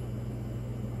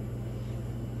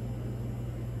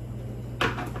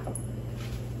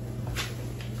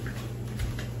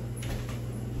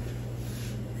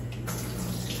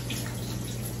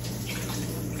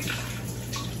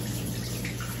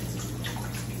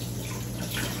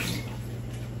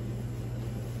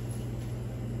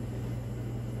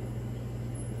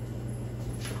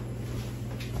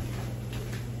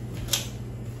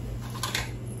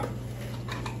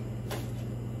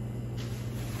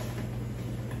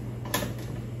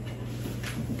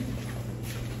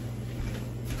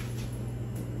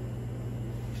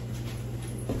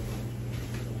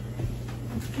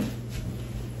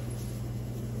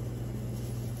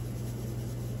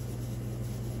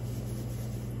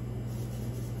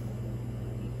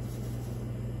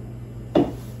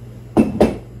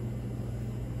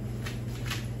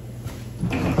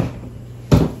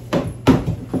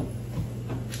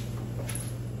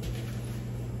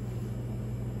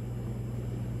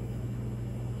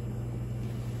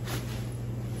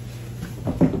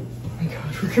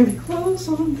 We're gonna be close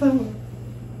on them.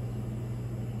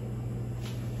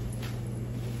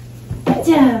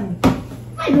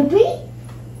 Hi, Boopy.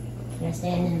 Can I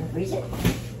stand in the freezer?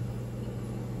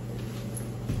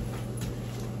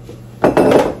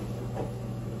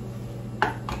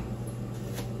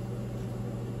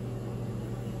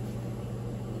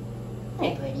 Hi,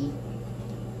 buddy.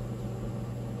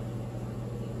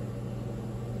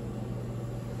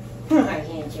 Hi,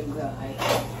 handsome guy.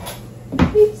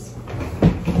 Oops.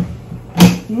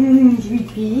 Sweet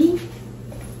pea.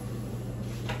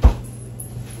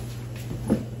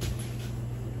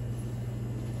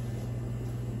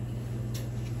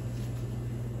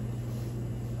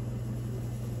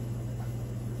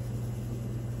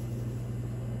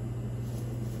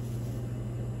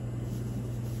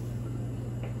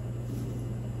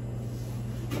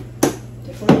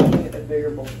 Definitely need a bigger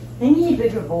bowl. I need a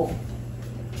bigger bowl.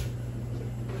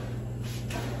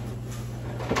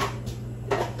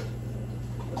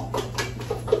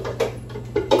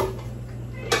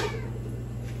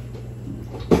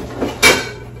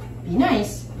 Be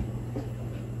nice.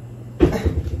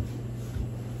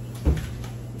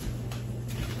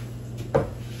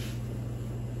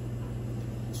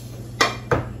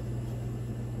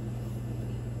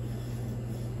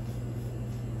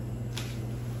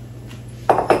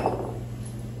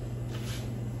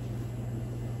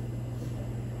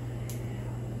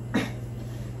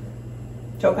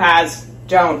 Topaz,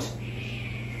 don't.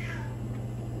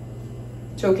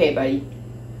 It's okay, buddy.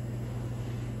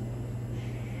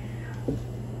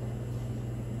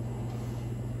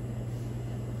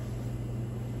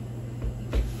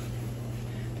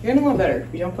 You're getting a lot better.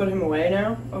 We don't put him away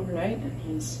now overnight,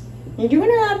 and you're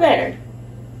doing a lot better.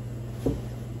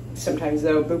 Sometimes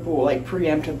though, Boop will like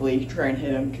preemptively try and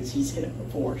hit him because he's hit him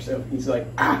before, so he's like,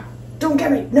 ah, don't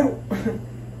get me, no.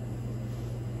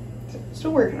 So,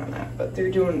 still working on that, but they're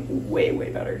doing way,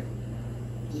 way better.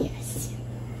 Yes.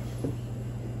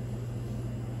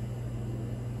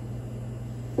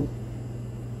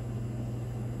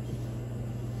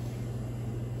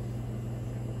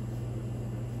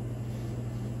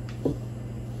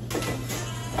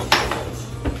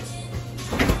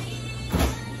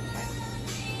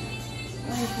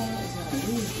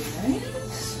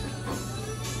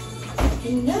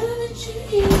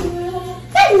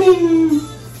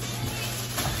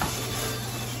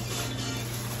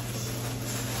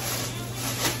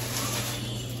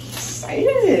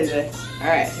 Excited!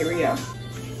 Alright, here we go.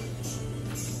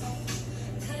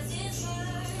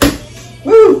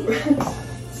 Woo!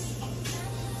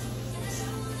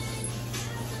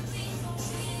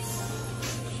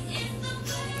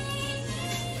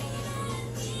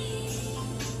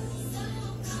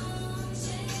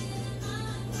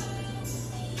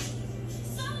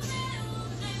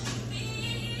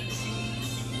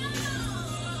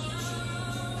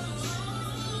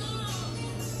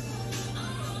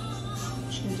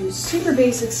 I'm gonna do super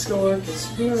basic score because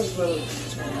who knows what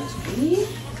it's going to be.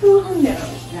 Who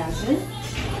knows, Passion?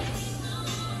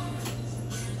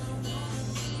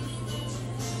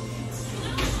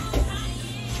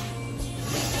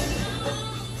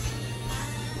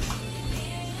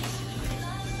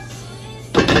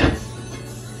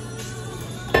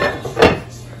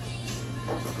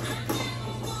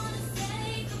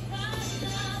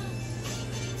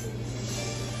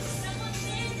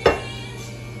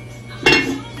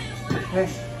 Okay.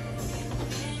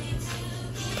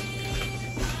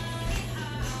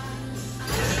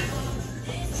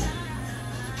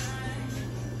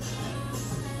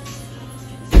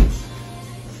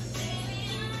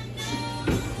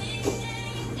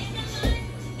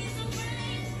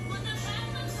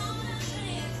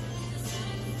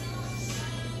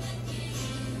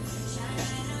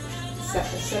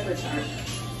 Separate time.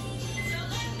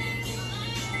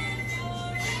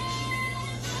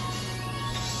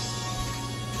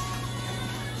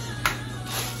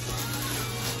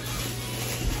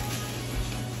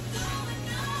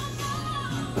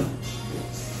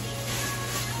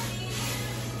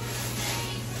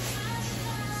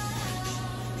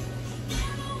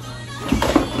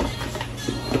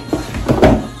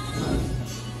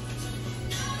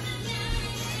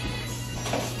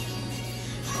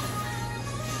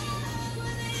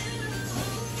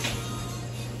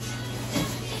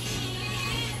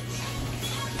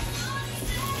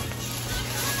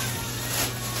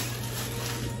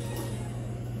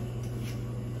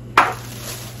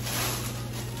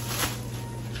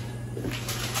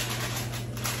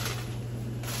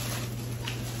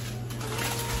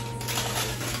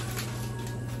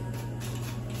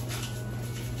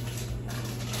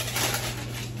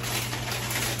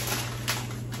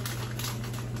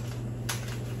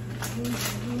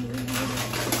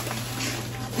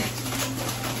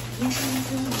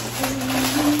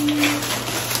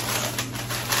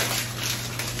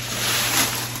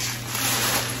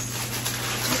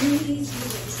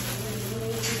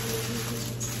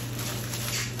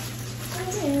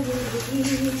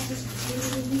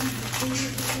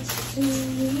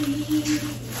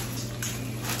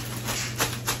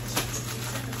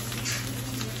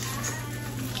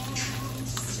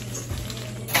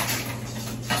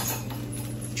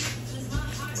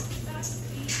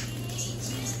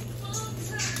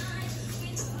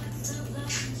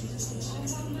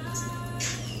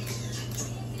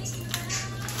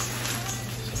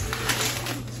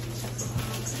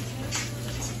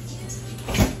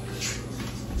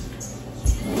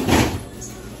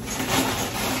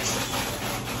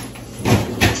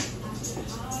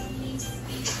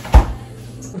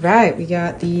 Right, we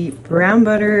got the brown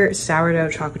butter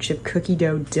sourdough chocolate chip cookie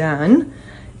dough done,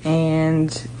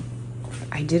 and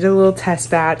I did a little test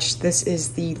batch. This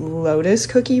is the lotus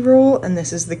cookie roll, and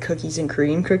this is the cookies and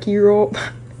cream cookie roll.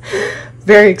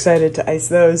 Very excited to ice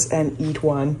those and eat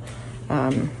one.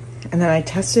 And then I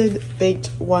baked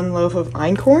one loaf of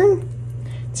einkorn.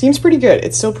 It seems pretty good.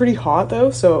 It's still pretty hot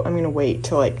though, so I'm gonna wait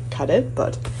till I cut it,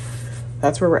 but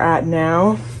that's where we're at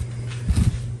now.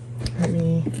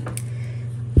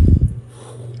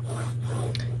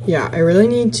 Yeah, I really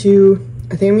need to,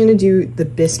 I think I'm gonna do the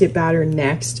biscuit batter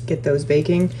next, get those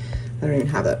baking. I don't even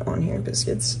have that on here,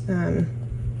 biscuits. And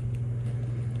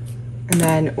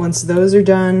then once those are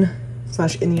done,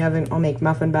 / in the oven, I'll make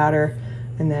muffin batter,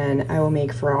 and then I will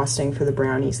make frosting for the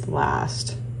brownies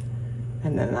last.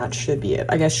 And then that should be it.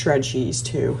 I guess shred cheese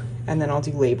too. And then I'll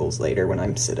do labels later when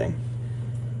I'm sitting.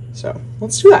 So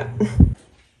let's do that.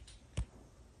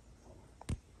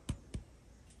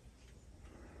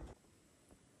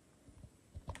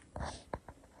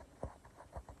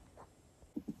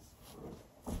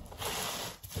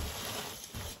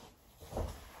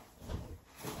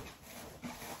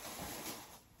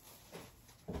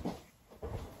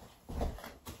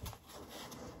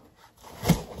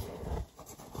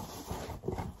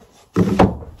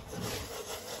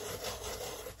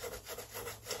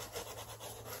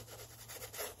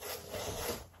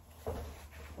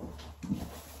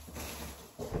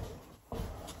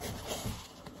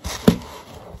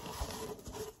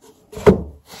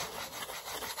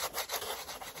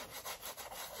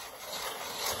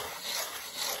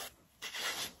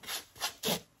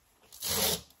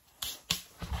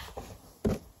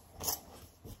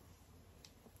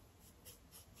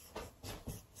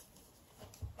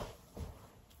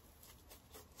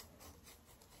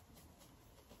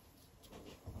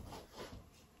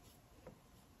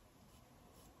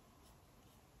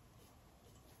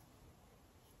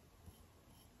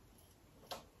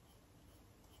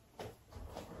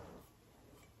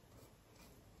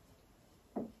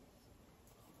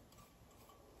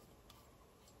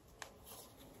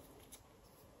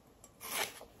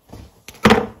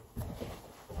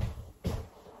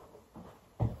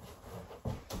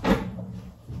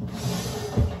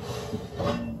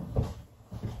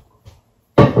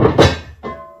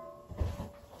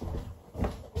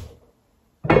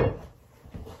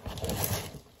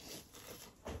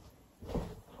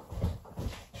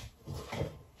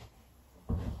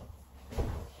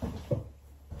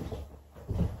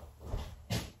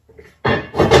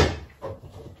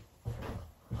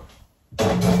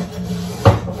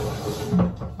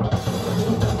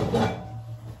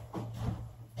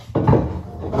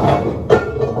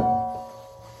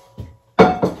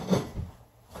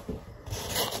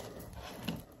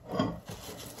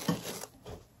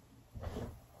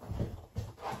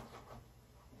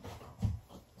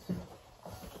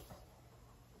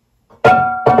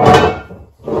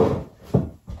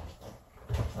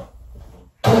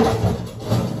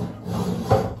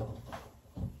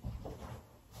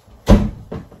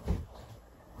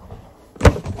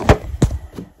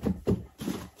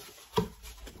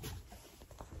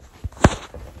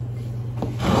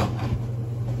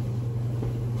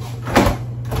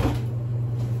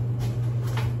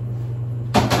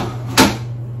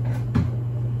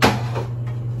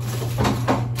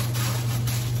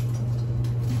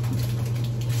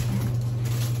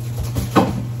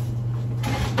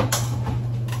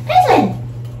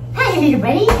 little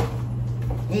buddy.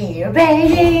 Little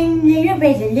buddy, little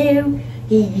buddy,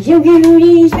 he's so cute,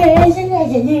 he's special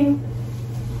as a new.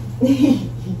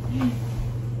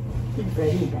 You're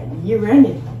ready, buddy. You're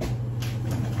running.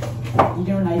 You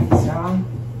don't like the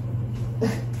song?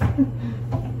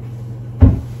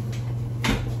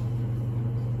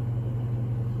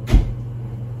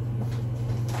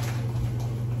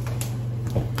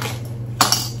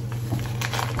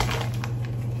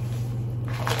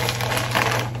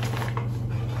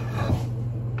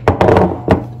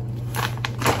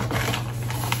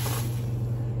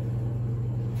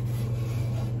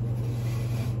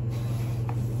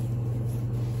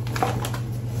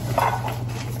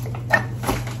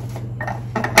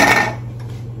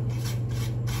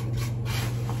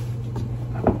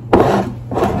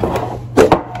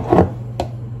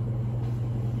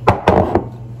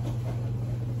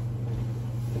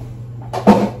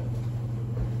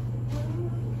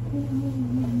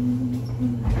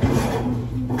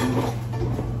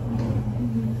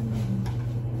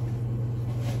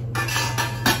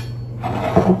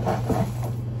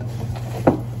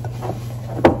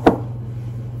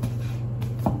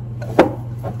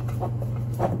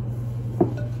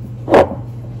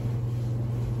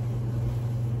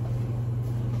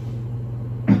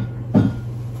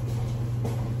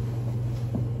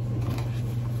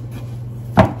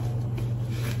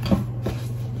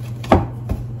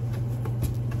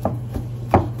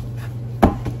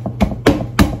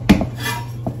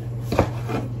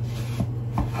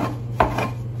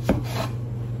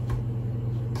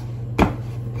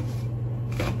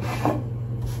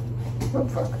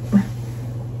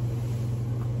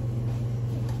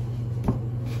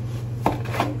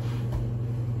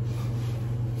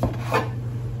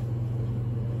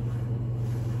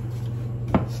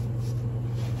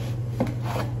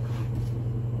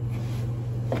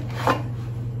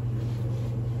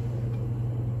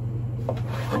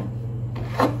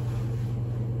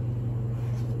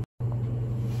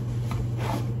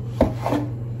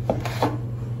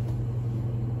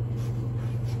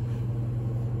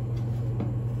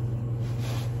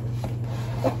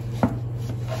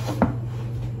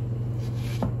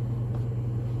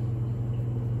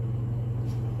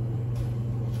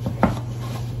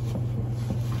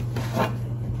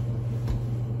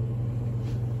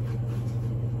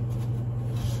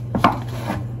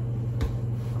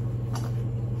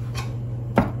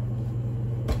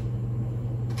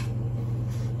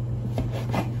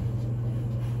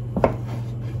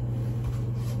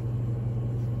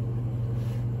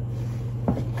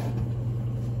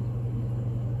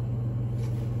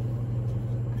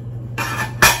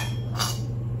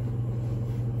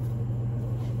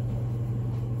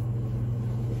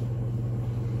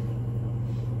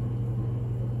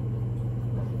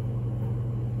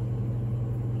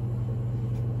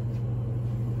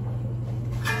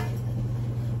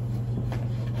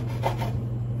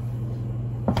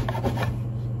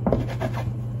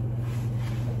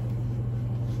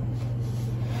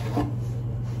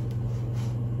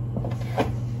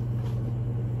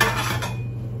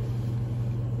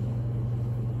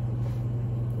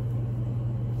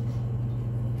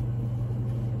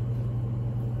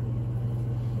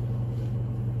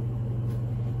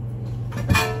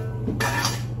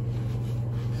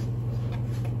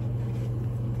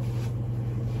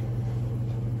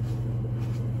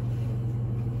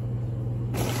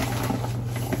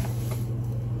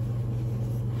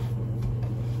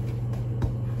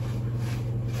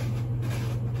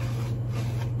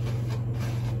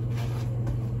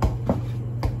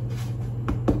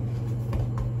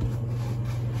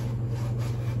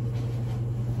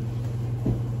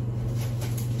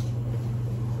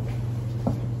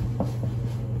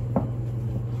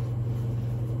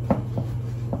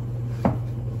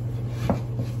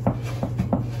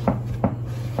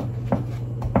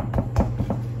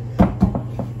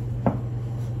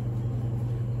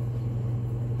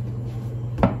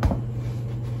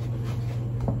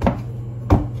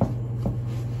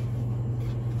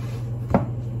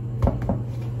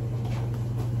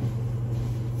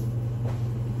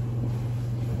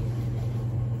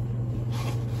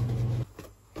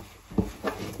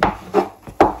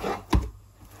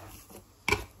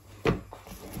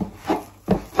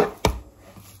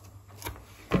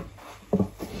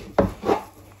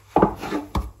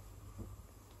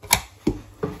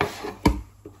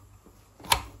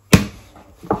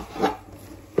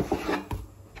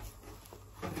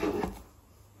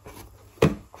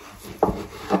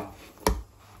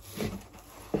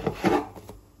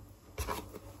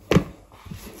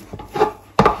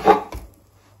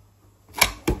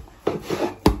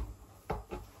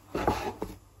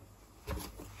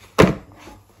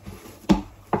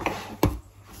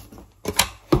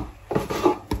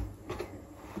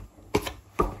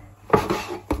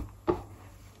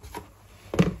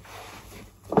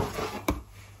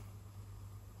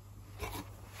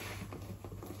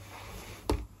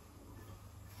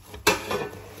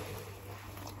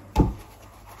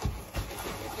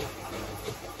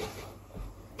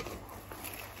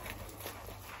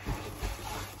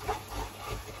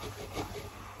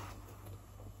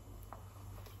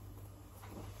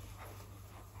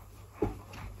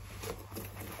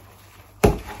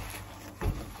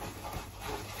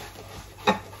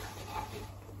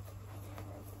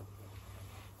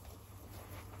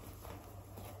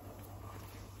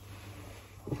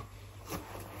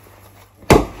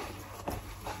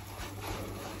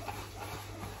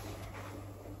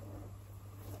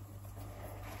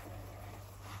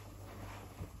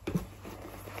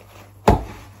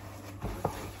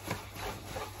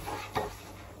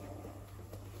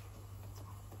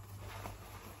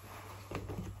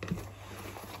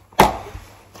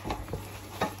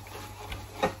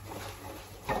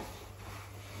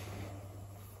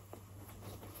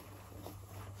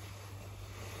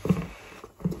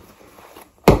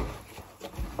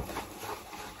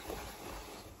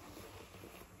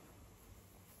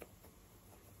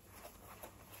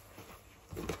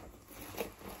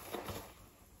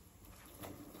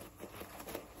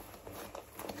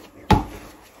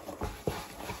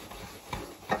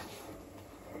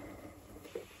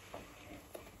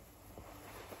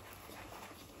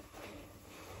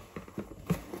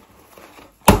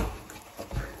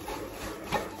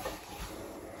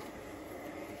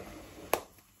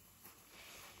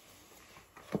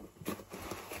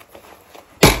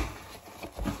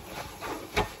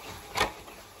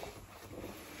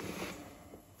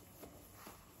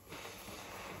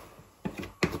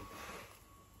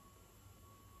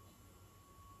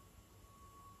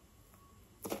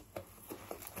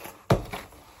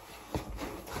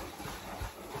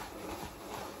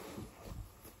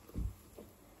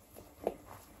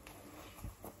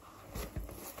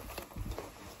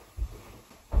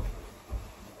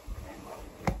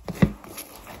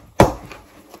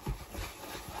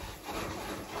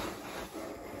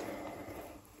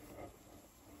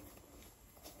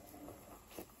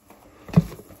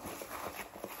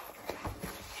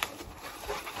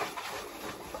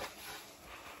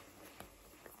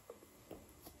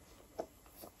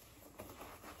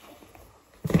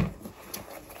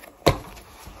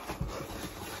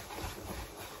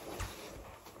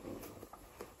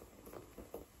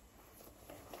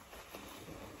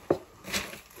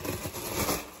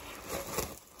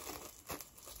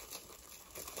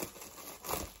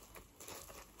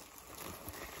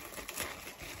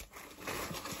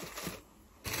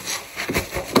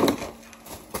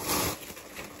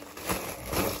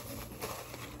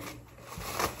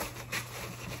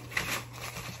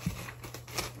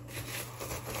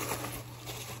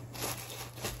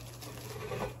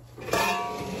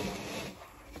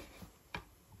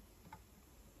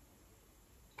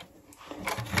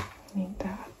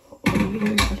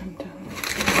 believe that I'm done with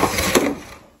this.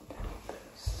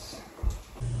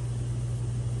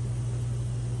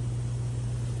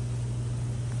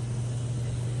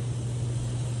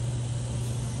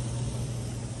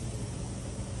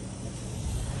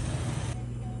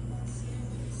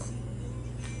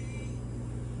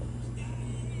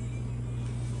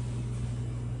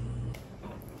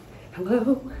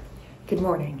 Hello, good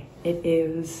morning. It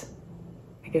is,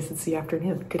 I guess it's the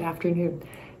afternoon. Good afternoon.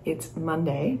 It's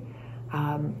Monday.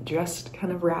 Just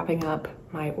kind of wrapping up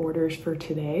my orders for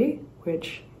today,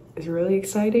 which is really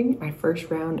exciting. My first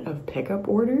round of pickup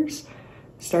orders.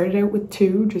 Started out with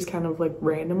 2, just kind of like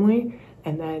randomly,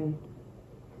 and then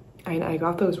I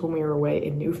got those when we were away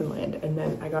in Newfoundland, and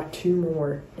then I got 2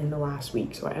 more in the last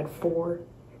week, so I had 4.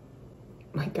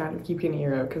 My God, keep an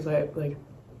ear out because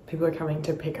people are coming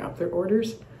to pick up their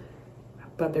orders,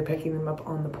 but they're picking them up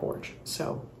on the porch,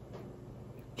 so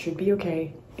it should be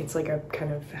okay. It's like a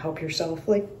kind of help yourself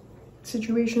like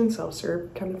situation,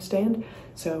 self-serve kind of stand.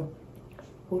 So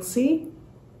we'll see.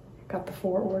 Got the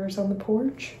 4 orders on the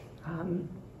porch.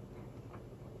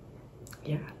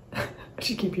 Yeah, I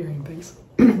should keep hearing things.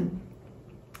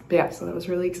 But yeah, so that was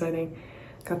really exciting.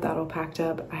 Got that all packed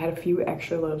up. I had a few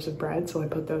extra loaves of bread, so I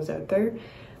put those out there.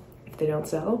 If they don't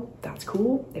sell, that's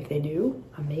cool. If they do,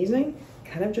 amazing.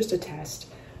 Kind of just a test.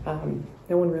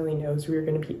 No one really knows we are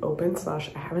going to be open / I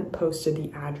haven't posted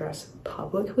the address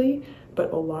publicly,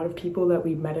 but a lot of people that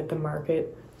we met at the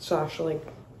market / like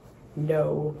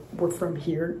know we're from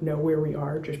here, know where we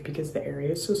are just because the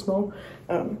area is so small.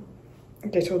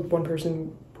 I told one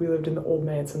person we lived in the Old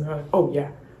Manse, and they're like, oh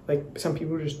yeah, like some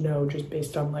people just know just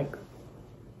based on like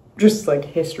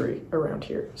history around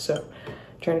here. So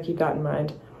trying to keep that in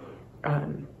mind.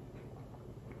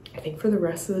 I think for the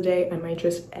rest of the day, I might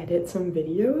just edit some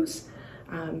videos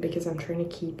because I'm trying to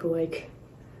keep like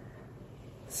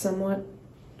somewhat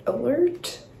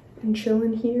alert and chill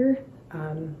in here,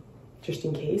 just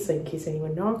in case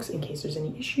anyone knocks, in case there's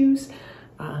any issues.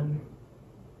 And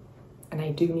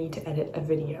I do need to edit a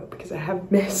video because I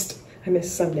missed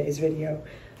Sunday's video,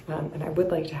 and I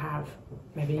would like to have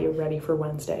my video ready for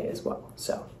Wednesday as well.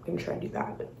 So I'm gonna try and do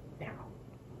that.